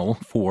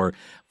McConnell for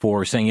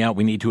saying, yeah,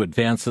 we need to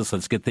advance this.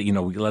 Let's get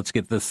let's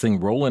get this thing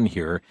rolling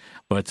here.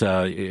 But,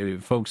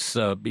 folks,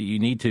 you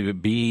need to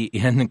be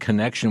in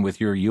connection with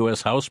your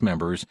U.S. House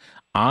members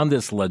on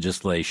this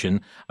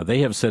legislation.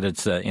 They have said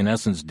it's, in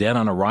essence, dead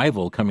on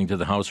arrival coming to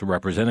the House of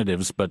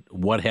Representatives. But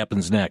what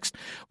happens next?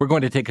 We're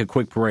going to take a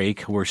quick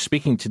break. We're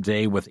speaking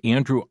today with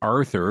Andrew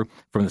Arthur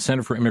from the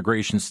Center for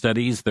Immigration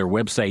Studies, their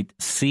website,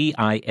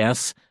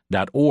 CIS.org.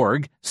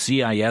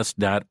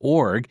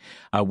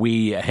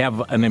 We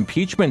have an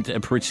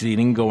impeachment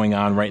proceeding going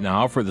on right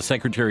now for the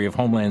Secretary of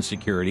Homeland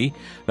Security.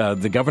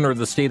 The governor of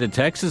the state of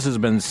Texas has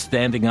been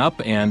standing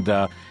up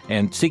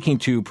and seeking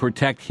to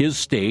protect his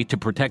state, to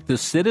protect the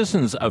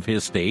citizens of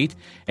his state.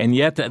 And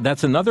yet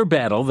that's another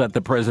battle that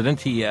the president,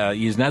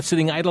 he's not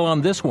sitting idle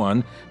on this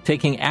one,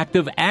 taking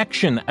active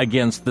action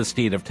against the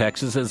state of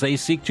Texas as they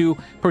seek to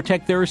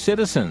protect their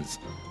citizens.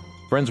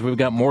 Friends, we've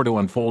got more to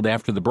unfold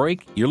after the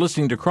break. You're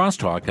listening to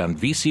Crosstalk on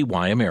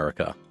VCY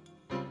America.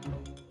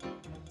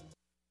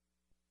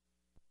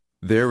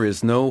 There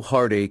is no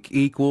heartache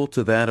equal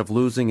to that of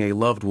losing a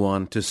loved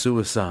one to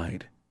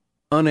suicide.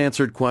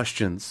 Unanswered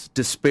questions,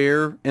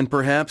 despair, and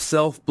perhaps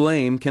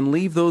self-blame can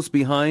leave those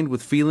behind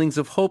with feelings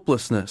of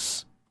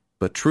hopelessness.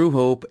 But true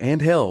hope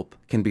and help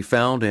can be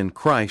found in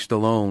Christ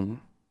alone.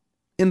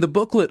 In the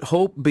booklet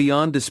Hope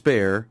Beyond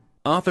Despair,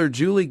 author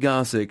Julie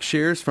Gossick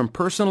shares from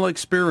personal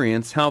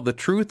experience how the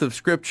truth of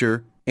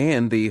Scripture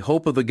and the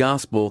hope of the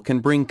gospel can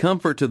bring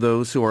comfort to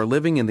those who are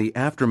living in the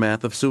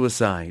aftermath of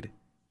suicide.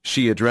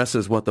 She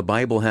addresses what the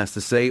Bible has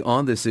to say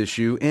on this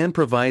issue and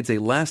provides a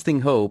lasting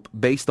hope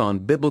based on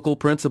biblical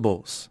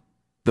principles.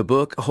 The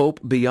book Hope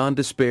Beyond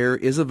Despair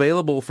is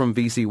available from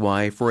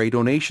VCY for a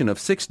donation of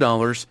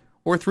 $6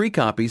 or 3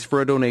 copies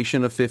for a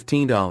donation of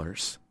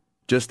 $15.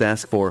 Just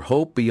ask for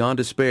Hope Beyond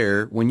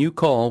Despair when you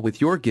call with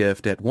your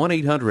gift at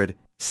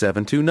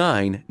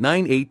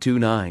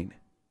 1-800-729-9829.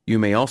 You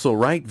may also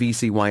write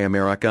VCY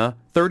America,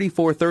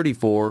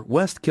 3434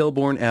 West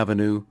Kilbourne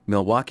Avenue,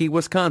 Milwaukee,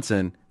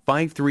 Wisconsin,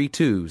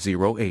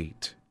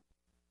 53208.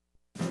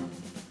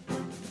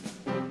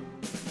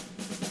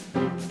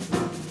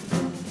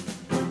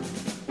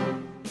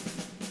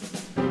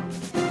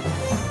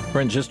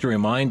 Friends, just a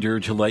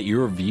reminder to let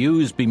your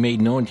views be made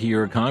known to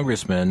your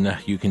congressman.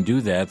 You can do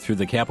that through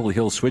the Capitol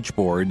Hill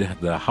switchboard.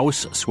 The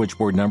House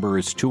switchboard number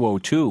is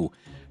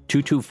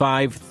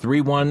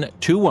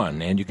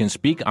 202-225-3121, and you can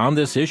speak on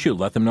this issue.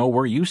 Let them know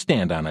where you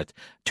stand on it.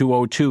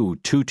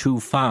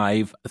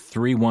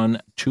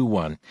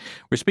 202-225-3121.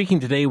 We're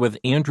speaking today with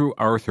Andrew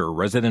Arthur,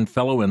 resident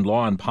fellow in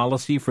law and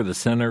policy for the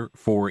Center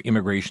for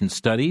Immigration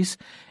Studies,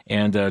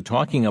 and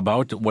talking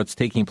about what's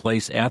taking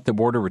place at the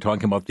border. We're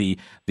talking about the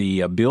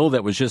bill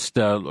that was just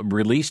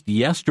released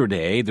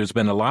yesterday. There's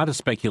been a lot of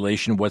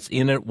speculation what's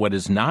in it, what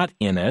is not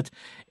in it,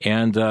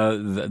 and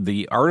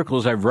the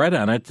articles I've read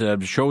on it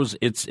shows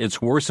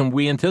it's worse than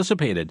we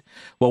anticipated.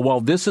 Well,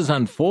 while this is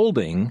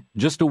unfolding,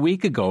 just a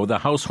week ago, the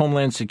House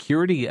Homeland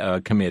Security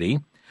Committee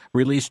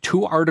released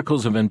 2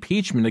 articles of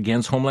impeachment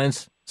against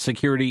Homeland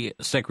Security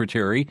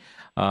Secretary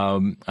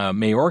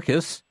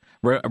Mayorkas.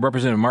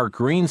 Representative Mark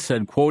Green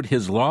said, quote,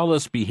 his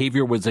lawless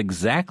behavior was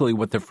exactly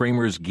what the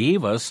framers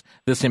gave us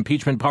this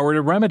impeachment power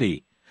to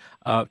remedy.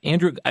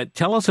 Andrew,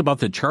 tell us about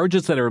the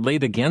charges that are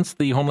laid against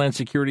the Homeland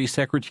Security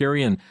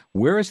Secretary, and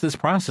where is this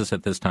process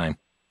at this time?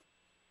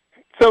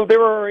 So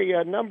there are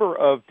a number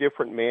of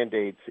different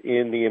mandates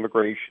in the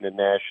Immigration and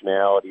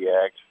Nationality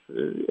Act,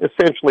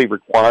 essentially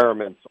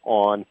requirements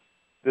on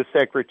the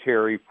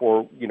Secretary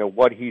for,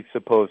 what he's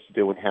supposed to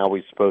do and how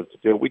he's supposed to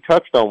do it. We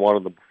touched on one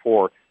of them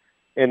before,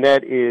 and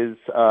that is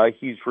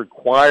he's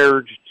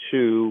required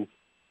to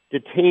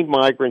detain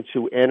migrants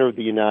who enter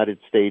the United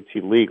States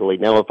illegally.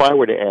 Now, if I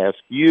were to ask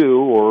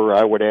you, or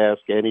I would ask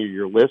any of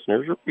your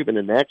listeners, or even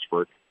an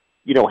expert,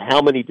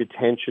 how many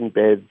detention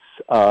beds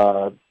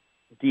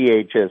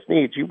DHS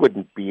needs, you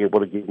wouldn't be able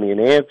to give me an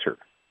answer.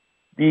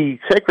 The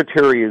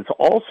Secretary is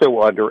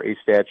also under a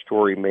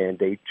statutory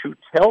mandate to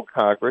tell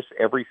Congress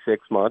every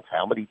 6 months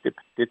how many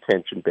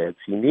detention beds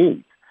he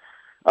needs.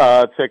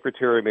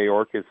 Secretary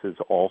Mayorkas has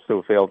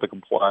also failed to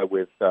comply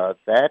with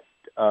that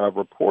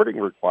reporting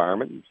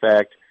requirement. In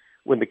fact,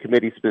 when the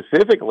committee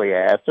specifically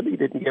asked him, he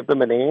didn't give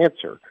them an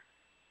answer.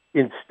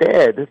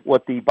 Instead,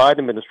 what the Biden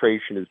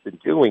administration has been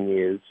doing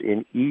is,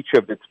 in each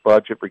of its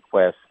budget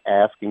requests,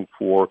 asking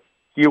for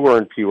fewer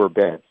and fewer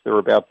beds. There are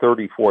about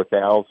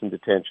 34,000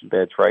 detention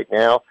beds right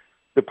now.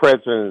 The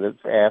president has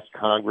asked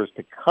Congress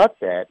to cut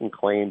that and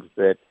claims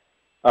that,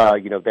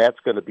 that's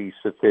going to be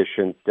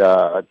sufficient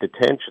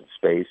detention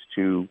space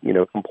to,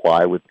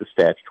 comply with the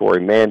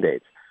statutory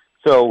mandates.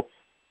 So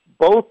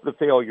both the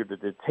failure to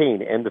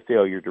detain and the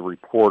failure to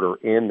report are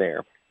in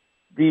there.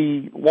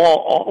 The law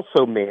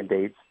also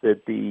mandates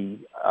that the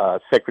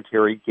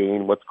Secretary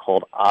gain what's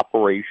called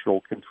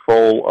operational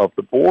control of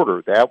the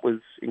border. That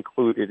was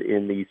included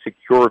in the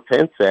Secure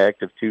Fence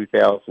Act of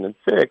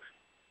 2006,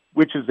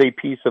 which is a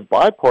piece of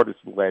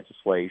bipartisan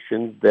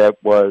legislation that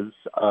was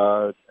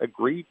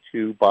agreed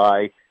to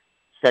by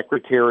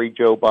Secretary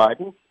Joe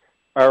Biden,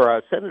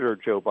 or Senator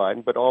Joe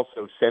Biden, but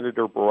also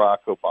Senator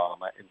Barack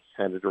Obama and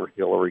Senator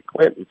Hillary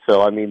Clinton.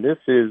 So, this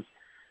is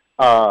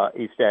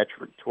a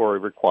statutory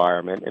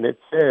requirement, and it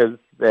says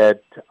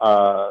that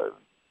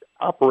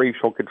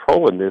operational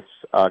control in this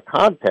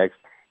context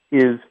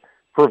is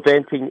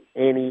preventing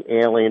any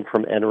alien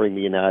from entering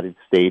the United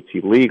States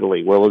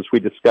illegally. Well, as we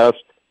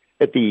discussed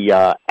at the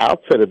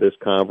outset of this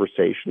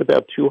conversation,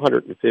 about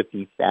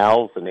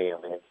 250,000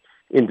 aliens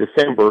in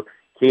December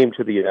came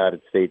to the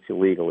United States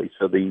illegally.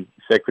 So the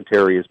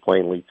Secretary is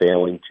plainly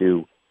failing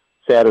to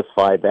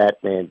satisfy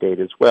that mandate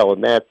as well,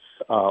 and that's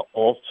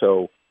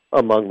also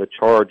among the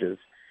charges.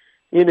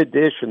 In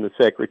addition, the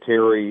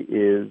Secretary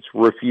is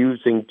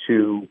refusing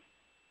to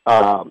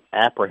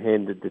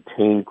apprehend and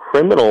detain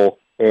criminal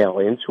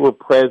aliens who are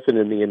present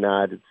in the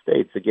United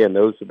States. Again,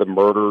 those are the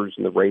murderers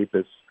and the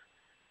rapists,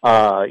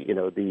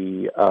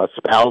 the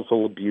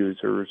spousal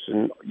abusers,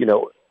 and,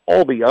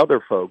 all the other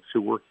folks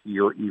who were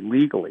here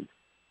illegally.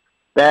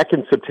 Back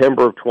in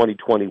September of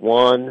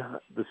 2021,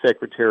 the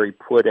Secretary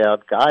put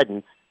out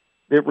guidance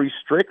that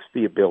restricts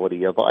the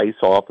ability of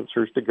ICE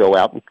officers to go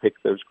out and pick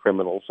those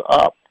criminals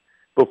up.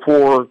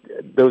 Before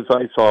those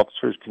ICE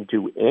officers can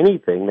do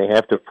anything, they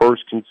have to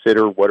first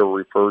consider what are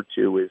referred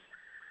to as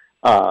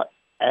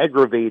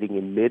aggravating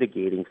and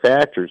mitigating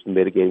factors. The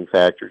mitigating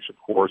factors, of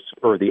course,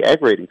 or the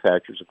aggravating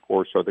factors, of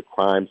course, are the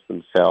crimes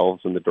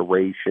themselves and the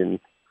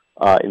duration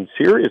and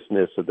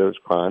seriousness of those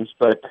crimes.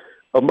 But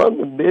among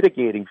the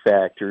mitigating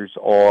factors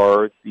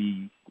are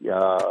the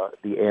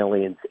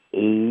alien's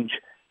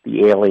age,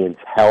 the alien's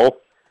health,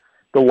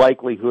 the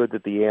likelihood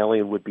that the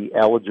alien would be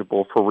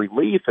eligible for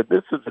relief, and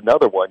this is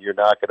another one you're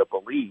not going to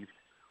believe,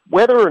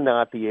 whether or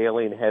not the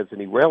alien has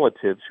any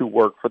relatives who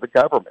work for the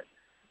government.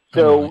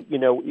 So,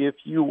 if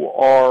you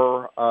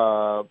are,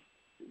 a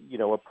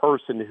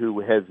person who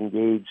has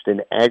engaged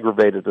in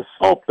aggravated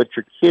assault, but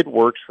your kid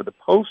works for the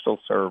Postal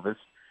Service,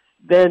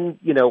 then,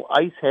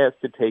 ICE has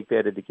to take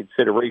that into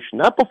consideration,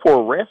 not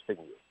before arresting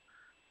you,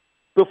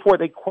 before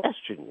they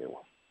question you.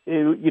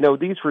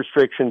 These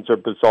restrictions are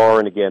bizarre,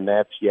 and again,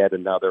 that's yet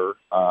another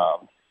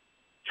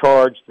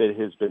charge that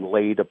has been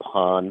laid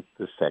upon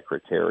the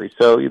Secretary.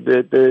 So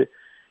the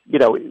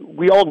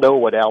we all know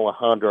what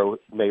Alejandro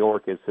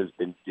Mayorkas has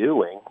been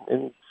doing,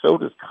 and so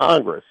does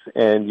Congress,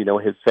 and,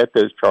 has set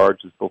those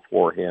charges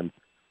before him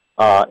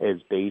as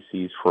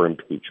bases for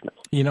impeachment.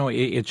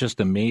 It's just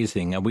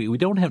amazing. We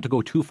don't have to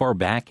go too far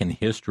back in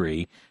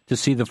history to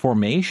see the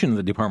formation of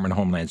the Department of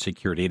Homeland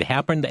Security. It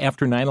happened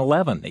after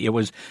 9/11. It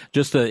was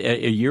just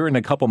a year and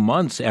a couple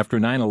months after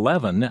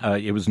 9/11.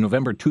 It was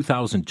November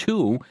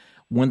 2002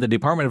 when the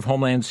Department of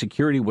Homeland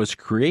Security was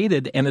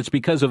created, and it's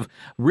because of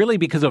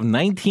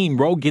 19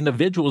 rogue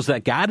individuals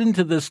that got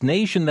into this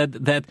nation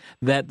that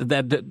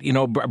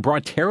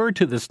brought terror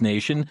to this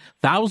nation.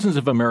 Thousands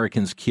of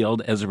Americans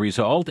killed as a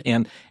result,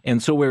 and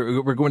so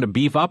we're going to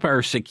beef up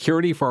our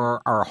security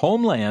for our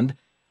homeland.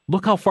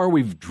 Look how far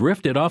we've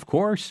drifted off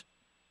course.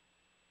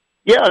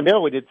 Yeah,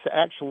 no, it's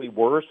actually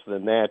worse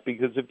than that,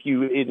 because if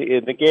you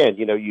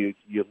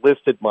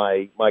listed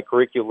my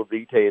curriculum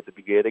vitae at the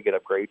beginning, and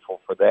I'm grateful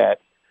for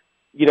that.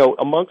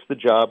 Amongst the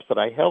jobs that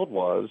I held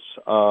was,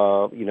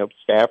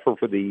 staffer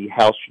for the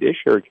House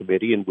Judiciary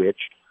Committee, in which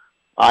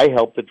I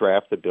helped to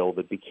draft the bill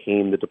that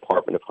became the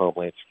Department of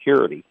Homeland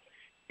Security.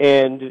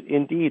 And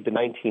indeed, the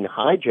 19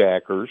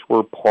 hijackers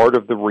were a big part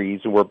of the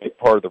reason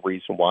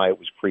why it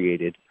was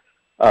created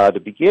to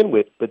begin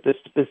with. But the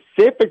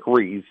specific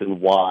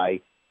reason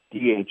why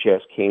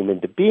DHS came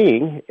into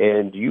being,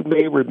 and you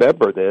may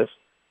remember this,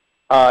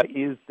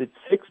 is that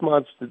 6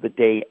 months to the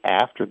day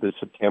after the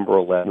September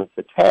 11th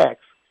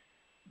attacks,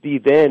 the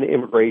then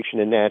Immigration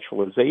and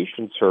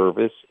Naturalization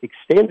Service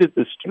extended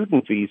the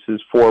student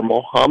visas for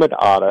Mohammed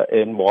Atta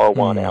and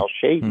Marwan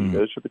al-Shehhi.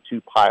 Those are the two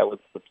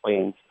pilots of the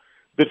planes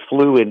that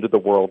flew into the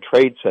World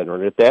Trade Center.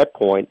 And at that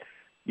point,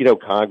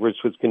 Congress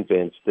was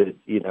convinced that,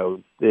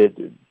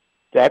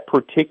 that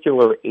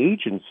particular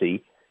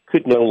agency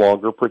could no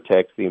longer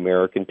protect the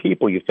American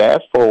people. You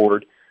fast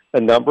forward a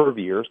number of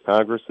years,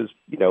 Congress has,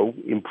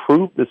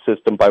 improved the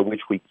system by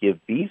which we give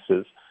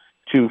visas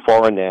to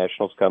foreign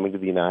nationals coming to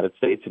the United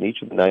States, and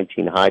each of the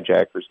 19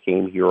 hijackers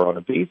came here on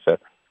a visa.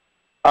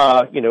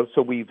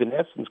 So we've in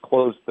essence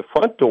closed the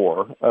front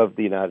door of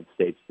the United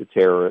States to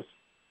terrorists,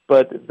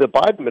 but the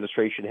Biden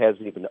administration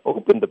hasn't even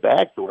opened the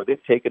back door.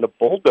 They've taken a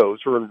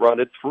bulldozer and run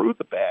it through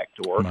the back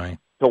door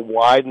to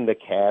widen the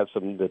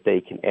chasm that they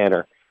can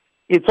enter.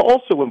 It's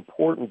also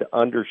important to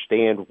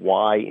understand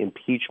why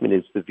impeachment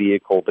is the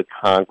vehicle that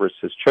Congress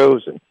has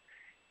chosen.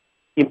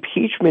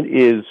 Impeachment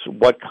is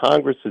what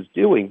Congress is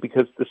doing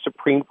because the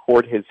Supreme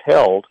Court has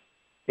held,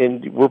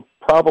 and we're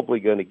probably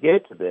going to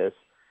get to this,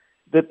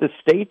 that the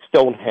states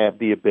don't have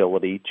the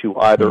ability to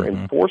either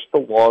enforce the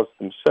laws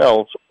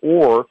themselves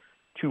or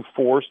to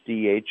force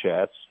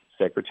DHS,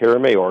 Secretary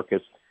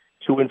Mayorkas,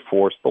 to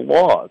enforce the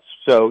laws.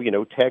 So,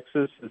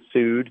 Texas has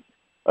sued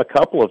a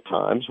couple of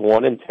times,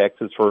 one in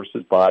Texas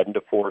versus Biden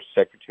to force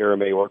Secretary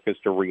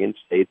Mayorkas to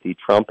reinstate the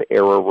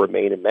Trump-era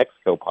Remain in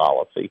Mexico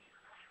policy.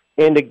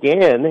 And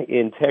again,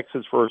 in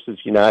Texas versus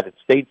United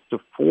States, to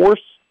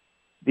force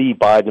the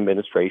Biden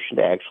administration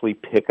to actually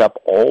pick up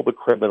all the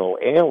criminal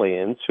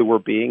aliens who were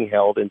being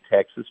held in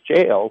Texas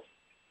jails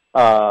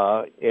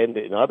and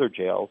in other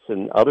jails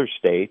in other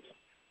states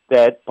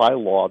that by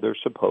law they're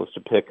supposed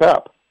to pick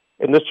up.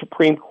 And the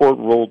Supreme Court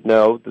ruled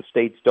no, the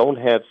states don't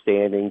have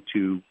standing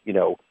to,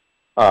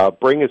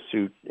 bring a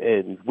suit,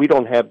 and we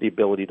don't have the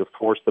ability to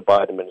force the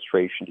Biden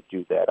administration to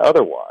do that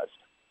otherwise.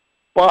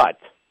 But,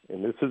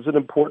 and this is an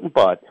important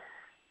but,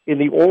 in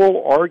the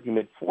oral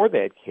argument for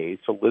that case,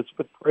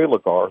 Elizabeth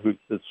Prelogar, who's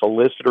the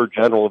Solicitor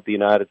General of the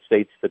United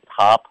States, the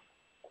top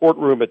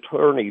courtroom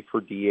attorney for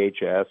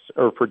DHS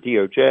or for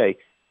DOJ,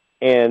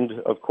 and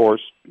of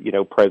course,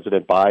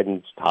 President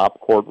Biden's top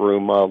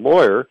courtroom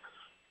lawyer,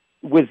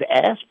 was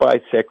asked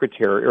by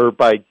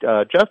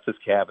Justice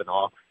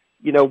Kavanaugh,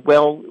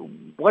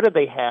 what do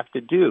they have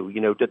to do?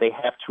 Do they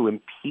have to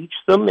impeach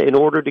them in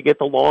order to get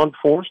the law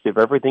enforced if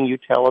everything you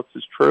tell us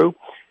is true?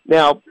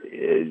 Now,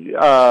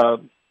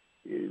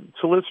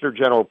 Solicitor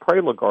General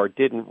Prelogar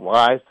didn't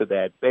rise to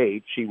that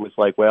bait. She was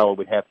like, well, it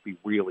would have to be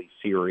really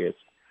serious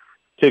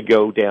to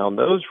go down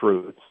those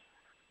routes.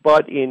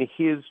 But in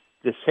his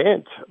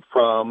dissent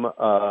from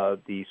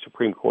the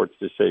Supreme Court's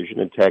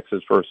decision in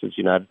Texas versus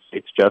United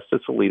States,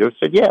 Justice Alito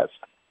said yes.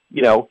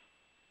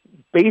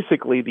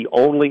 Basically the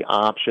only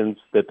options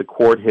that the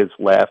court has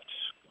left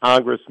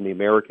Congress and the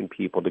American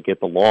people to get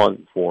the law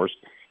enforced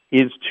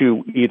is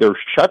to either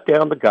shut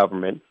down the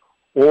government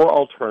or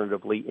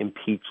alternatively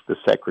impeach the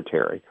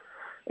secretary.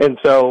 And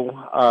so,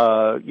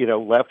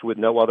 left with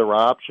no other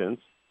options,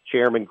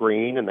 Chairman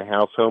Green and the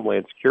House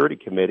Homeland Security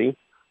Committee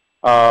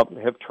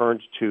have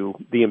turned to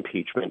the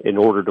impeachment in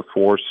order to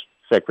force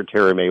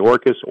Secretary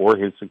Mayorkas or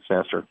his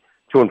successor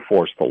to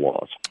enforce the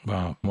laws.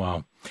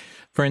 Wow.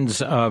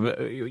 Friends,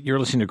 you're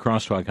listening to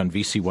Crosstalk on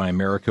VCY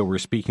America. We're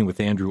speaking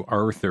with Andrew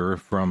Arthur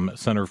from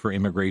Center for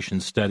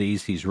Immigration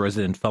Studies. He's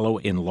resident fellow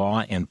in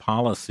law and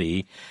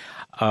policy.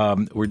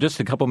 We're just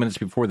a couple minutes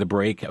before the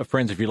break.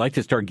 Friends, if you'd like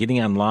to start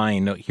getting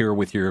online here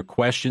with your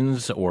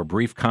questions or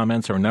brief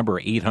comments, our number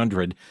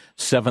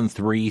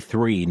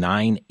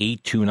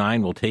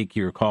 800-733-9829. We'll take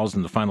your calls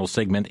in the final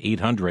segment,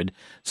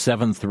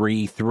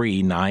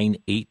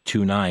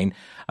 800-733-9829.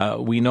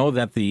 We know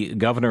that the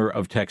governor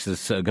of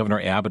Texas,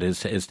 Governor Abbott,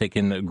 has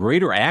taken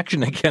greater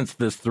action against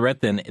this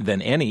threat than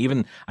any.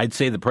 Even, I'd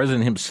say, the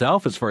president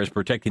himself as far as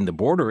protecting the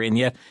border, and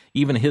yet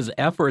even his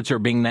efforts are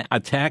being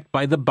attacked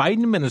by the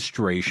Biden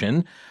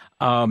administration.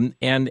 And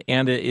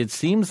it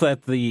seems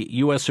that the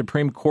U.S.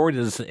 Supreme Court,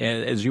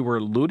 as you were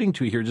alluding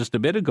to here just a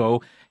bit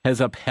ago, has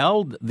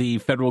upheld the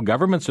federal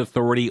government's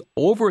authority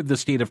over the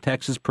state of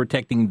Texas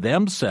protecting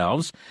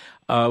themselves.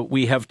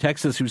 We have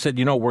Texas who said,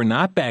 we're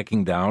not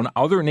backing down.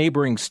 Other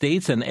neighboring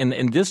states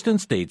and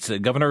distant states,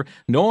 Governor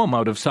Noem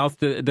out of South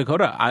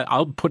Dakota,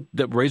 I'll put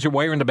the razor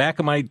wire in the back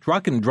of my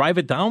truck and drive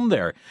it down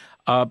there.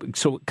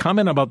 So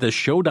comment about this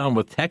showdown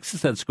with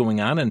Texas that's going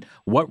on, and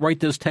what right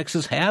does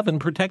Texas have in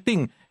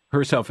protecting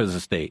herself as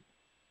a state?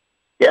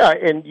 Yeah,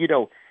 and,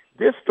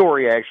 this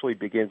story actually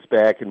begins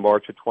back in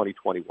March of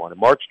 2021. In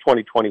March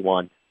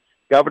 2021,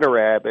 Governor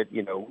Abbott,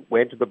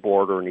 went to the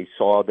border and he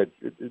saw that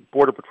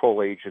Border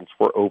Patrol agents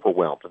were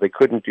overwhelmed. They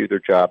couldn't do their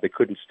job. They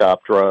couldn't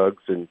stop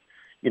drugs and,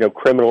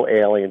 criminal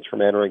aliens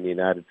from entering the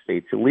United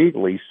States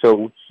illegally.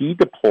 So he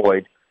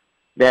deployed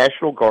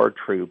National Guard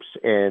troops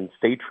and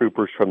state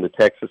troopers from the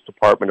Texas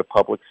Department of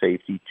Public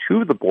Safety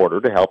to the border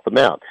to help them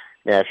out.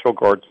 National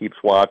Guard keeps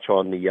watch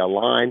on the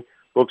line,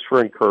 looks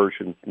for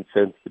incursions, and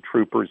sends the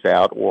troopers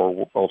out,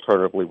 or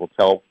alternatively will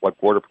tell what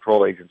Border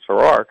Patrol agents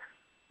are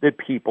that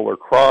people are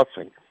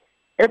crossing.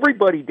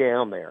 Everybody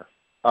down there,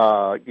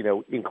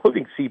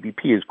 including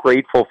CBP, is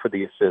grateful for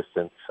the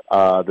assistance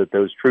that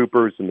those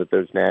troopers and that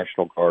those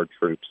National Guard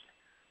troops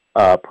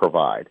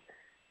provide.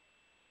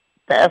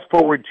 Fast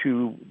forward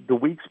to the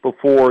weeks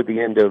before the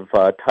end of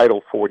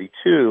Title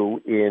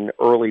 42 in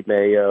early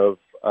May of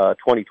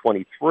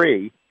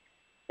 2023,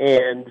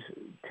 and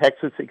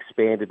Texas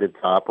expanded its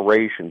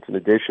operations. In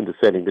addition to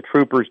sending the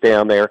troopers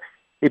down there,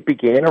 it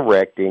began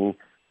erecting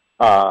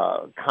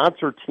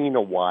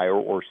concertina wire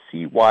or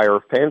C-wire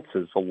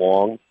fences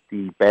along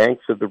the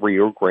banks of the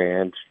Rio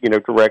Grande,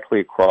 directly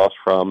across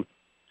from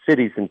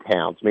cities and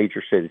towns,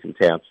 major cities and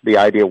towns. The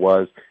idea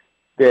was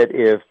that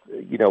if,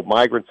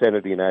 migrants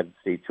enter the United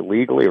States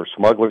illegally or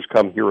smugglers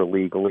come here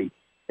illegally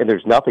and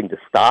there's nothing to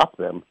stop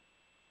them,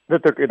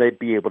 that they're going to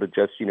be able to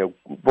just,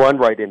 run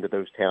right into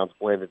those towns,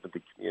 blend into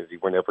the community.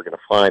 We're never going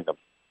to find them.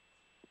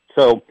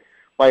 So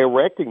by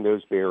erecting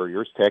those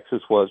barriers,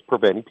 Texas was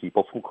preventing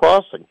people from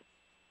crossing.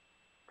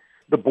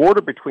 The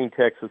border between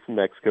Texas and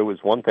Mexico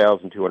is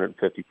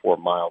 1,254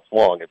 miles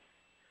long. It's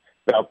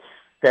about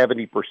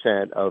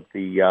 70% of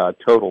the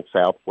total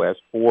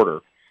southwest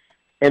border.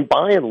 And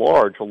by and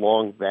large,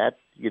 along that,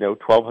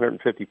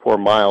 1,254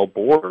 mile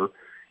border,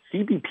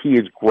 CBP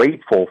is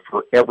grateful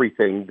for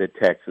everything that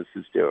Texas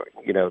is doing.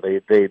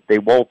 They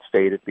won't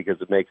state it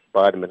because it makes the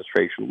Biden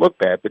administration look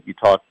bad, but you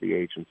talk to the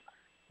agents,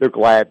 they're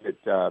glad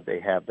that they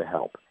have the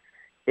help.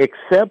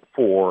 Except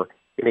for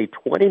in a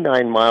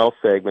 29-mile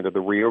segment of the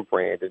Rio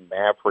Grande in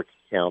Maverick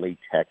County,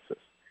 Texas.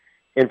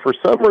 And for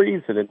some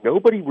reason, and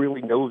nobody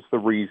really knows the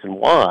reason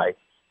why,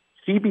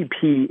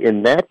 CBP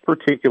in that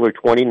particular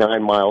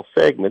 29-mile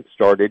segment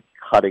started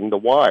cutting the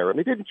wire. And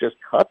they didn't just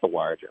cut the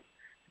wire, Jim.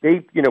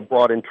 They,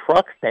 brought in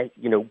trucks that,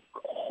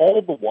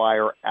 hauled the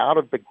wire out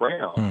of the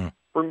ground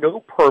for no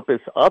purpose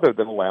other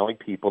than allowing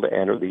people to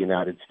enter the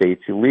United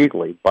States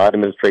illegally. Biden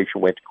administration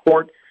went to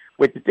court,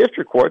 went to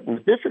district court, and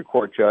the district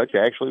court judge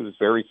actually was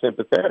very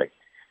sympathetic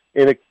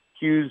and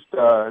accused,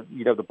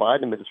 the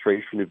Biden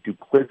administration of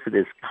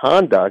duplicitous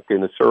conduct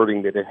in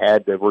asserting that it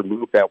had to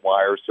remove that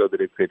wire so that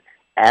it could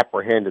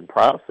apprehend and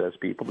process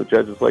people. The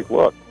judge was like,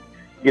 look,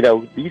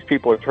 these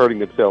people are turning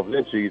themselves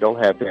in, so you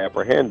don't have to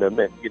apprehend them,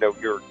 and,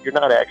 you're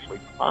not actually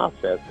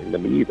processing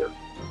them either.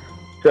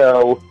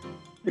 So,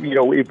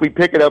 if we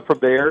pick it up from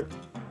there,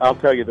 I'll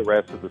tell you the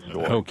rest of the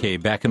story. Okay,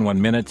 back in 1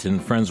 minute,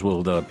 and friends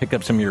will pick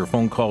up some of your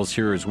phone calls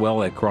here as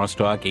well at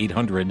Crosstalk,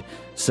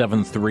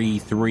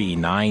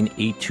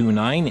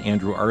 800-733-9829.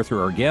 Andrew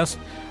Arthur, our guest,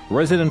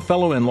 resident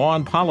fellow in law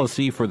and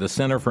policy for the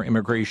Center for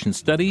Immigration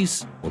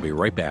Studies. We'll be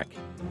right back.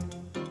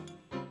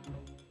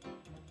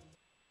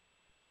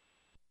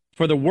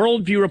 For the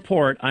Worldview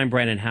Report, I'm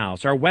Brandon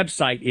House. Our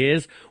website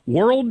is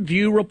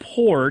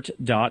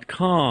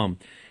worldviewreport.com.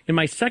 In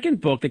my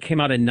second book that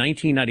came out in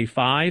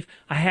 1995,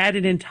 I had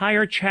an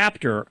entire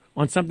chapter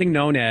on something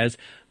known as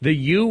the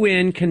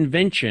UN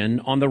Convention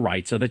on the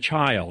Rights of the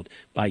Child.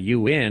 By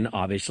UN,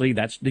 obviously,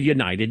 that's the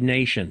United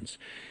Nations.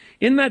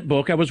 In that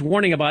book, I was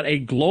warning about a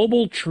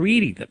global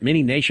treaty that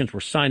many nations were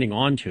signing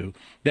on to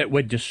that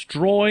would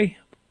destroy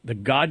the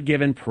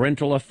God-given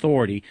parental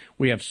authority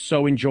we have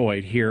so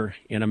enjoyed here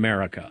in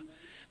America.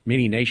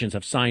 Many nations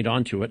have signed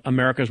on to it.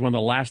 America is one of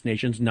the last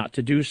nations not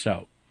to do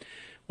so.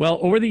 Well,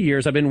 over the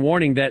years, I've been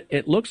warning that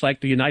it looks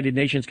like the United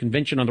Nations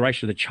Convention on the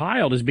Rights of the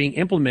Child is being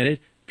implemented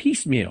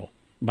piecemeal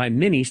by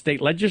many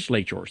state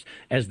legislatures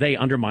as they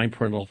undermine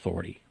parental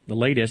authority. The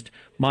latest,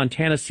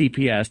 Montana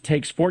CPS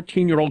takes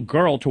 14-year-old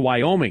girl to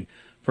Wyoming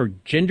for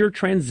gender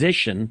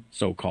transition,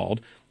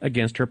 so-called,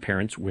 against her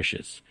parents'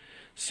 wishes.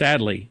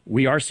 Sadly,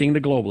 we are seeing the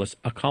globalists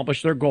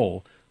accomplish their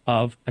goal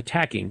of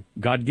attacking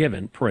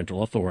God-given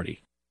parental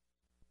authority.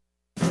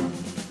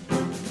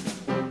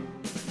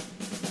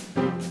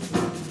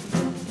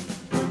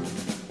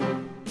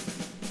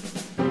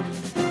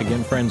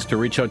 Again, friends, to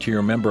reach out to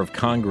your member of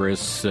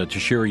Congress to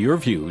share your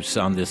views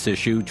on this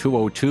issue,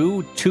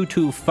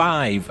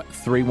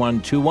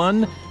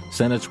 202-225-3121.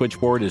 Senate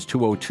switchboard is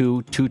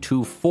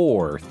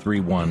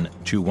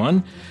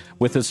 202-224-3121.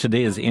 With us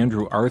today is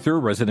Andrew Arthur,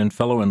 resident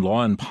fellow in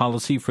law and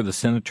policy for the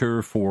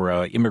Center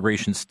for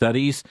Immigration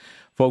Studies.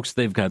 Folks,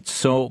 they've got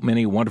so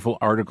many wonderful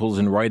articles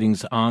and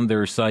writings on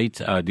their site,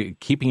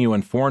 keeping you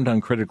informed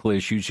on critical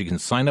issues. You can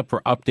sign up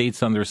for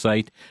updates on their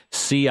site,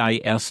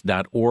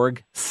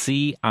 CIS.org,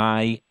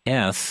 CIS.org.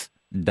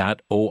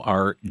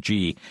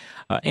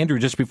 Andrew,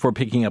 just before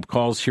picking up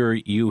calls here,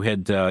 you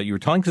were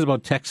telling us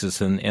about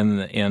Texas and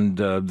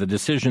the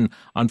decision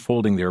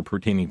unfolding there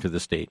pertaining to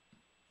the state.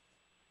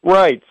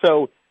 Right.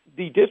 So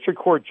the district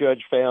court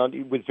judge found,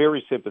 it was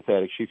very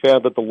sympathetic. She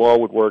found that the law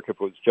would work if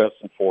it was just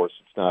enforced.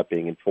 It's not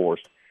being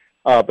enforced.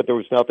 But there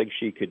was nothing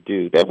she could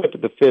do. That went to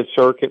the Fifth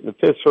Circuit, and the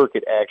Fifth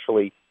Circuit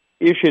actually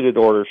issued an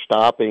order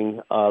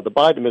stopping the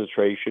Biden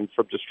administration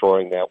from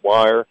destroying that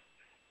wire.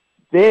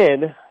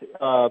 Then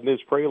Ms.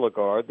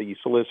 Prelogar, the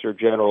Solicitor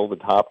General, the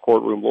top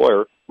courtroom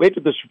lawyer, went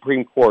to the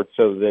Supreme Court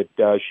so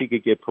that she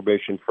could get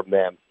permission from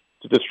them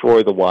to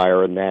destroy the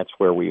wire, and that's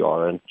where we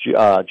are. On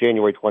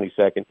January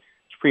 22nd,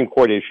 Supreme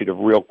Court issued a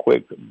real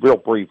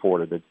brief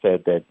order that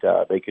said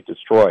that they could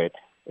destroy it.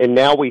 And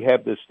now we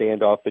have this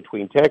standoff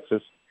between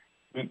Texas,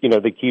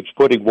 that keeps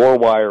putting more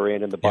wire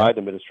in the Biden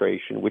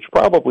administration, which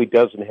probably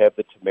doesn't have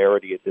the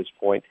temerity at this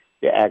point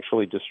to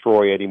actually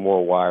destroy any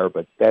more wire,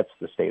 but that's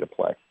the state of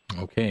play.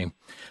 Okay.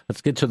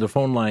 Let's get to the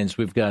phone lines.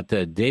 We've got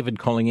David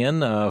calling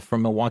in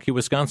from Milwaukee,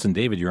 Wisconsin.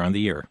 David, you're on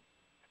the air.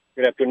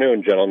 Good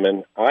afternoon,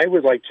 gentlemen. I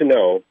would like to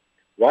know,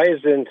 why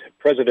isn't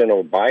President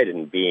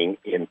Biden being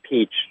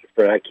impeached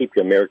for not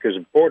keeping America's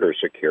border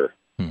secure?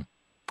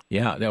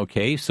 Yeah,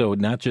 okay. So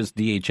not just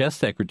DHS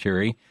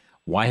Secretary,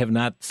 why have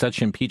not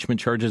such impeachment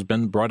charges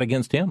been brought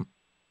against him?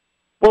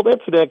 Well,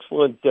 that's an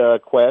excellent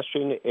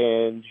question.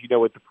 And,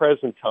 at the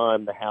present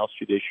time, the House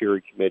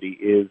Judiciary Committee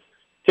is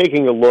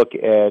taking a look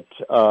at,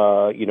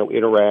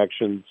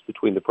 interactions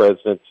between the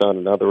president's son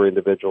and other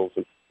individuals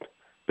and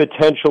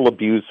potential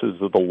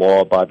abuses of the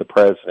law by the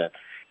president.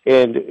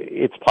 And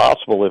it's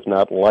possible, if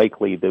not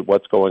likely, that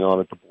what's going on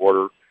at the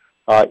border,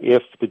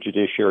 if the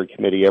Judiciary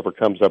Committee ever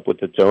comes up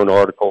with its own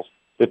articles,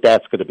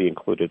 that's going to be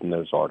included in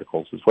those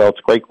articles as well. It's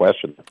a great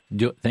question.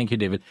 Thank you,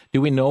 David.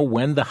 Do we know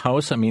when the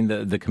House,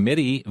 the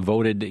committee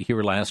voted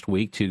here last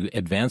week to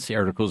advance the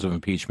articles of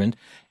impeachment.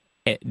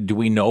 Do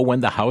we know when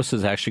the House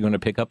is actually going to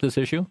pick up this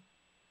issue?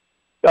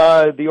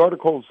 The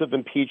articles of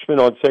impeachment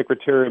on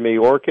Secretary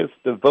Mayorkas,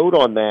 the vote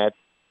on that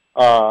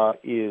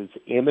is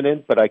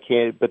imminent, but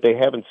they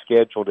haven't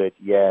scheduled it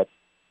yet.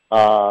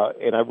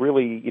 And I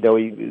really,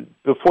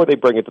 before they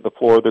bring it to the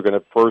floor, they're going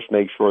to first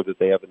make sure that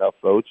they have enough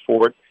votes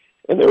for it.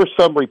 And there are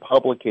some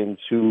Republicans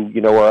who,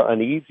 are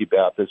uneasy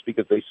about this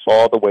because they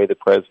saw the way that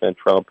President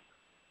Trump,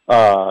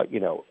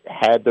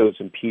 had those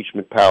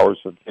impeachment powers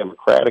of the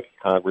Democratic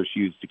Congress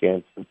used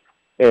against him.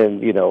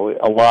 And,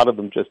 a lot of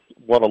them just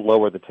want to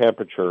lower the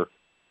temperature,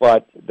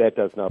 but that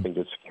does nothing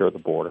to secure the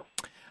border.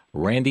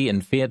 Randy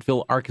in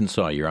Fayetteville,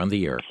 Arkansas, you're on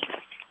the air.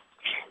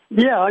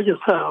 Yeah, I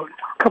just have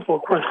a couple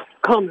of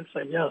comments,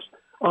 I guess.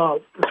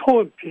 This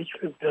whole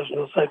impeachment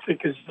business, I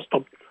think, is just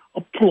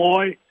a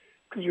ploy,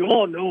 because you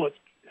all know it's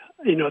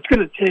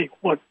going to take,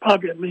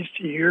 probably at least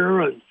a year,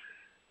 and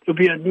there'll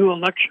be a new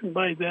election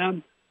by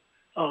then.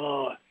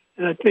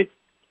 And I think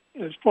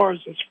as far as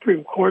the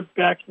Supreme Court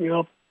backing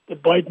up the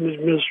Biden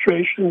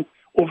administration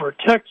over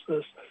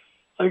Texas,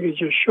 I think it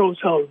just shows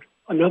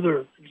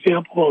another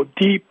example how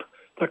deep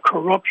the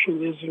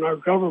corruption is in our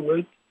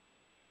government.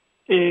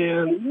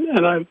 And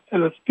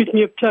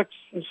speaking of Texas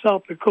and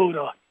South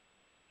Dakota,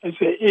 I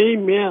say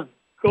amen.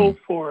 Go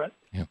for it.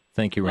 Yeah.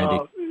 Thank you, Randy.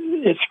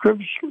 It's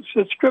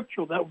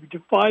scriptural that we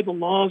defy the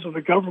laws of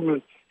the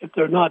government if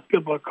they're not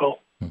biblical.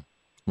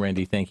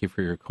 Randy, thank you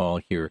for your call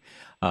here.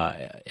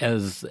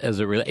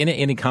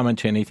 Any comment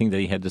to anything that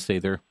he had to say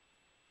there?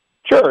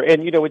 Sure,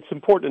 and it's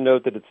important to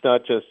note that it's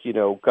not just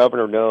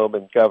Governor Noem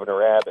and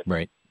Governor Abbott.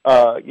 Right.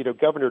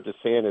 Governor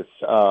DeSantis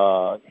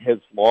has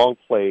long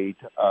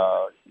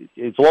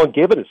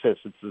given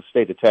assistance to the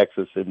state of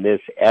Texas in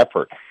this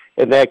effort,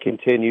 and that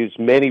continues.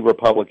 Many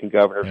Republican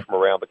governors from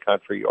around the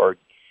country are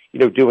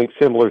doing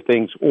similar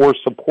things or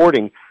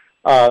supporting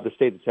the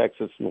state of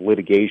Texas in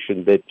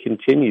litigation that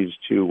continues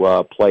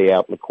to play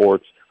out in the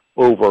courts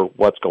over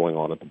what's going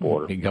on at the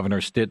border. Governor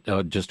Stitt,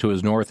 just to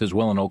his north as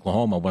well in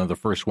Oklahoma, one of the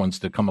first ones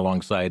to come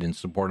alongside and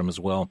support him as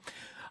well.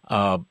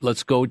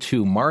 Let's go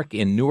to Mark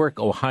in Newark,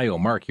 Ohio.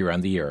 Mark, you're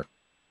on the air.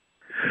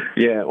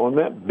 Yeah, on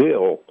that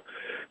bill,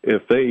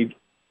 if the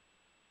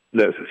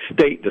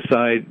state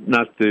decide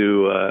not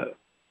to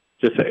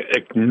just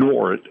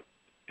ignore it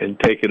and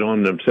take it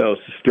on themselves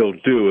to still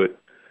do it,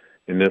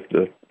 and if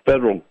the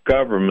federal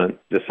government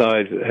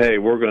decides, hey,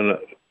 we're going to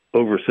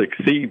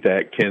over-succeed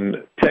that,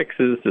 can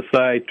Texas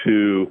decide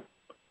to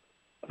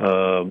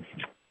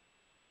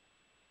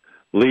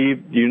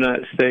leave the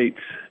United States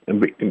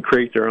and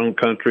create their own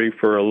country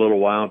for a little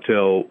while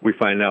until we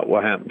find out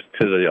what happens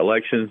to the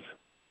elections?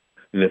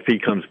 And if he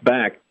comes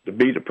back to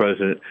be the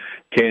president,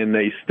 can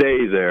they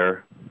stay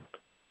there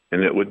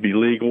and it would be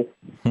legal?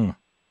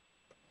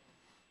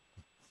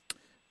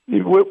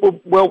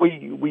 Well,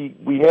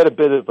 we had a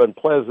bit of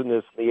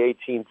unpleasantness in the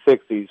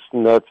 1860s,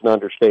 and that's an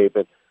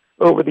understatement,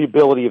 over the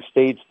ability of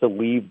states to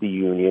leave the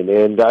Union.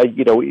 And,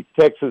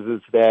 Texas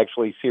is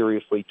actually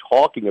seriously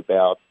talking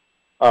about,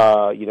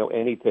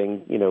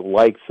 anything,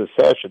 like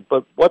secession.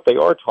 But what they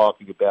are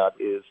talking about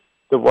is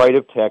the right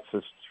of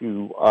Texas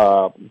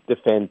to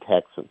defend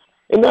Texans.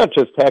 And not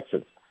just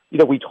Texans.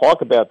 We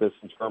talk about this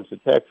in terms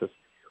of Texas.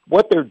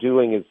 What they're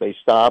doing is they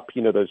stop,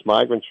 those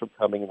migrants from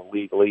coming in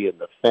illegally, and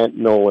the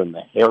fentanyl and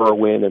the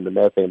heroin and the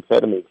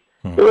methamphetamine.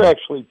 Mm-hmm. They're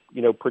actually,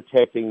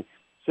 protecting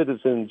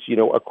citizens,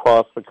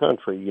 across the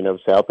country,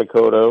 South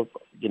Dakota,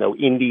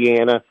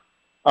 Indiana,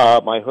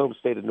 my home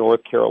state of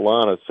North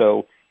Carolina.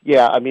 So,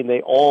 yeah, I mean,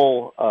 they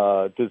all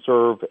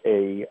deserve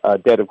a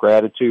debt of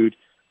gratitude.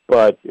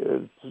 But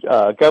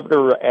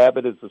Governor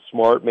Abbott is a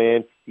smart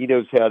man. He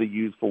knows how to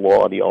use the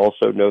law, and he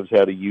also knows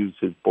how to use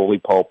his bully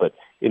pulpit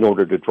in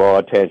order to draw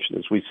attention,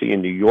 as we see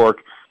in New York,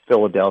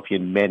 Philadelphia,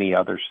 and many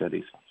other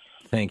cities.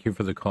 Thank you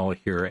for the call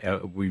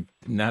here. We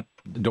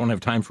don't have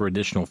time for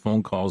additional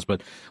phone calls,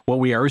 but what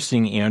we are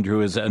seeing,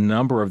 Andrew, is a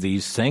number of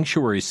these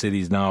sanctuary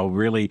cities now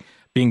really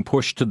being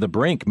pushed to the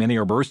brink. Many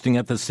are bursting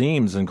at the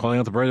seams and calling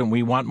out the president,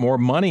 we want more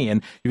money.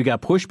 And you've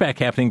got pushback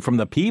happening from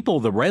the people,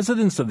 the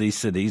residents of these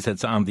cities,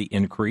 that's on the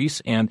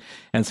increase. And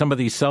some of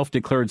these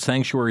self-declared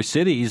sanctuary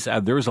cities,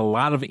 there's a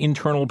lot of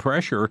internal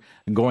pressure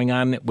going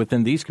on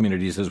within these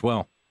communities as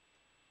well.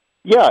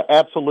 Yeah,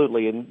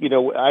 absolutely. And,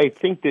 I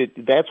think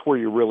that's where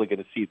you're really going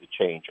to see the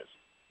changes.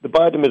 The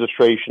Biden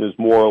administration is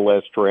more or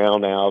less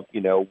drowned out,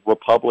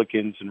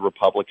 Republicans and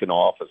Republican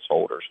office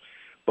holders.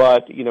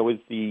 But, as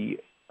the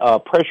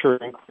pressure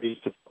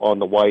increased on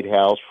the White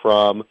House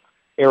from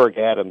Eric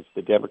Adams,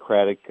 the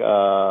Democratic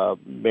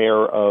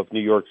mayor of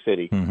New York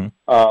City, mm-hmm.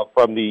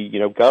 From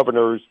the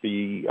governors,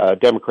 the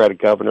Democratic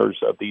governors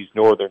of these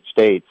northern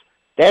states,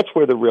 that's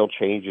where the real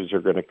changes are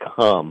going to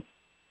come.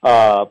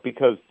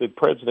 Because the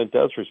president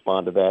does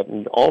respond to that.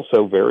 And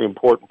also, very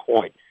important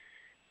point,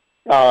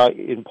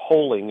 in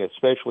polling,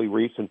 especially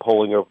recent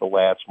polling over the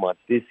last month,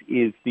 this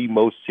is the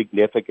most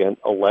significant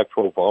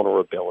electoral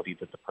vulnerability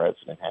that the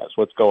president has,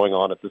 what's going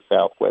on at the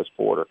southwest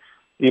border.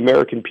 The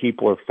American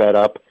people are fed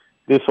up.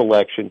 This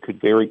election could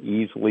very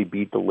easily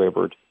be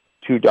delivered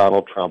to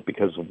Donald Trump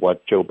because of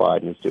what Joe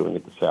Biden is doing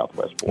at the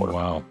southwest border.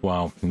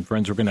 Wow. And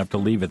friends, we're going to have to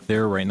leave it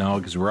there right now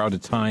because we're out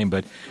of time,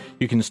 but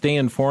you can stay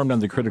informed on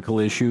the critical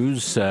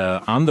issues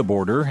on the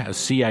border,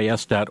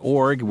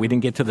 CIS.org. We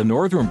didn't get to the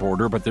northern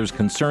border, but there's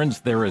concerns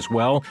there as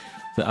well.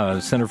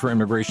 The Center for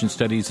Immigration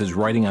Studies is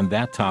writing on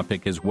that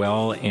topic as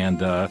well.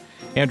 And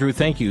Andrew,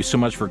 thank you so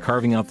much for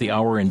carving out the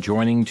hour and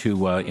joining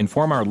to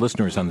inform our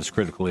listeners on this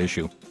critical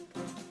issue.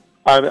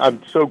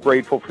 I'm so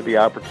grateful for the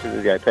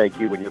opportunity. I thank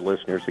you and your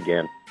listeners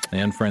again.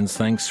 And friends,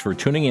 thanks for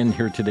tuning in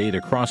here today to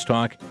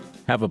Crosstalk.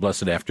 Have a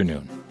blessed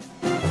afternoon.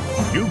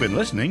 You've been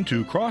listening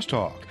to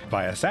Crosstalk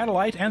via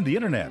satellite and the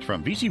internet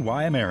from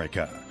VCY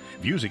America.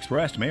 Views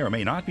expressed may or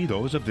may not be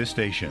those of this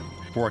station.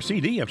 For a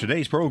CD of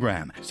today's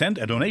program, send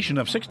a donation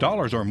of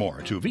 $6 or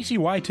more to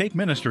VCY Take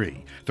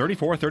Ministry,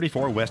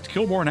 3434 West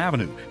Kilbourne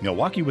Avenue,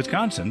 Milwaukee,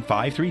 Wisconsin,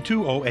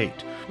 53208,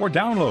 or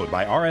download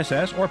by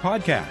RSS or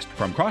podcast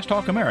from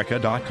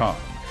crosstalkamerica.com.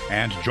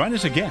 And join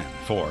us again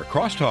for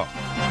Crosstalk.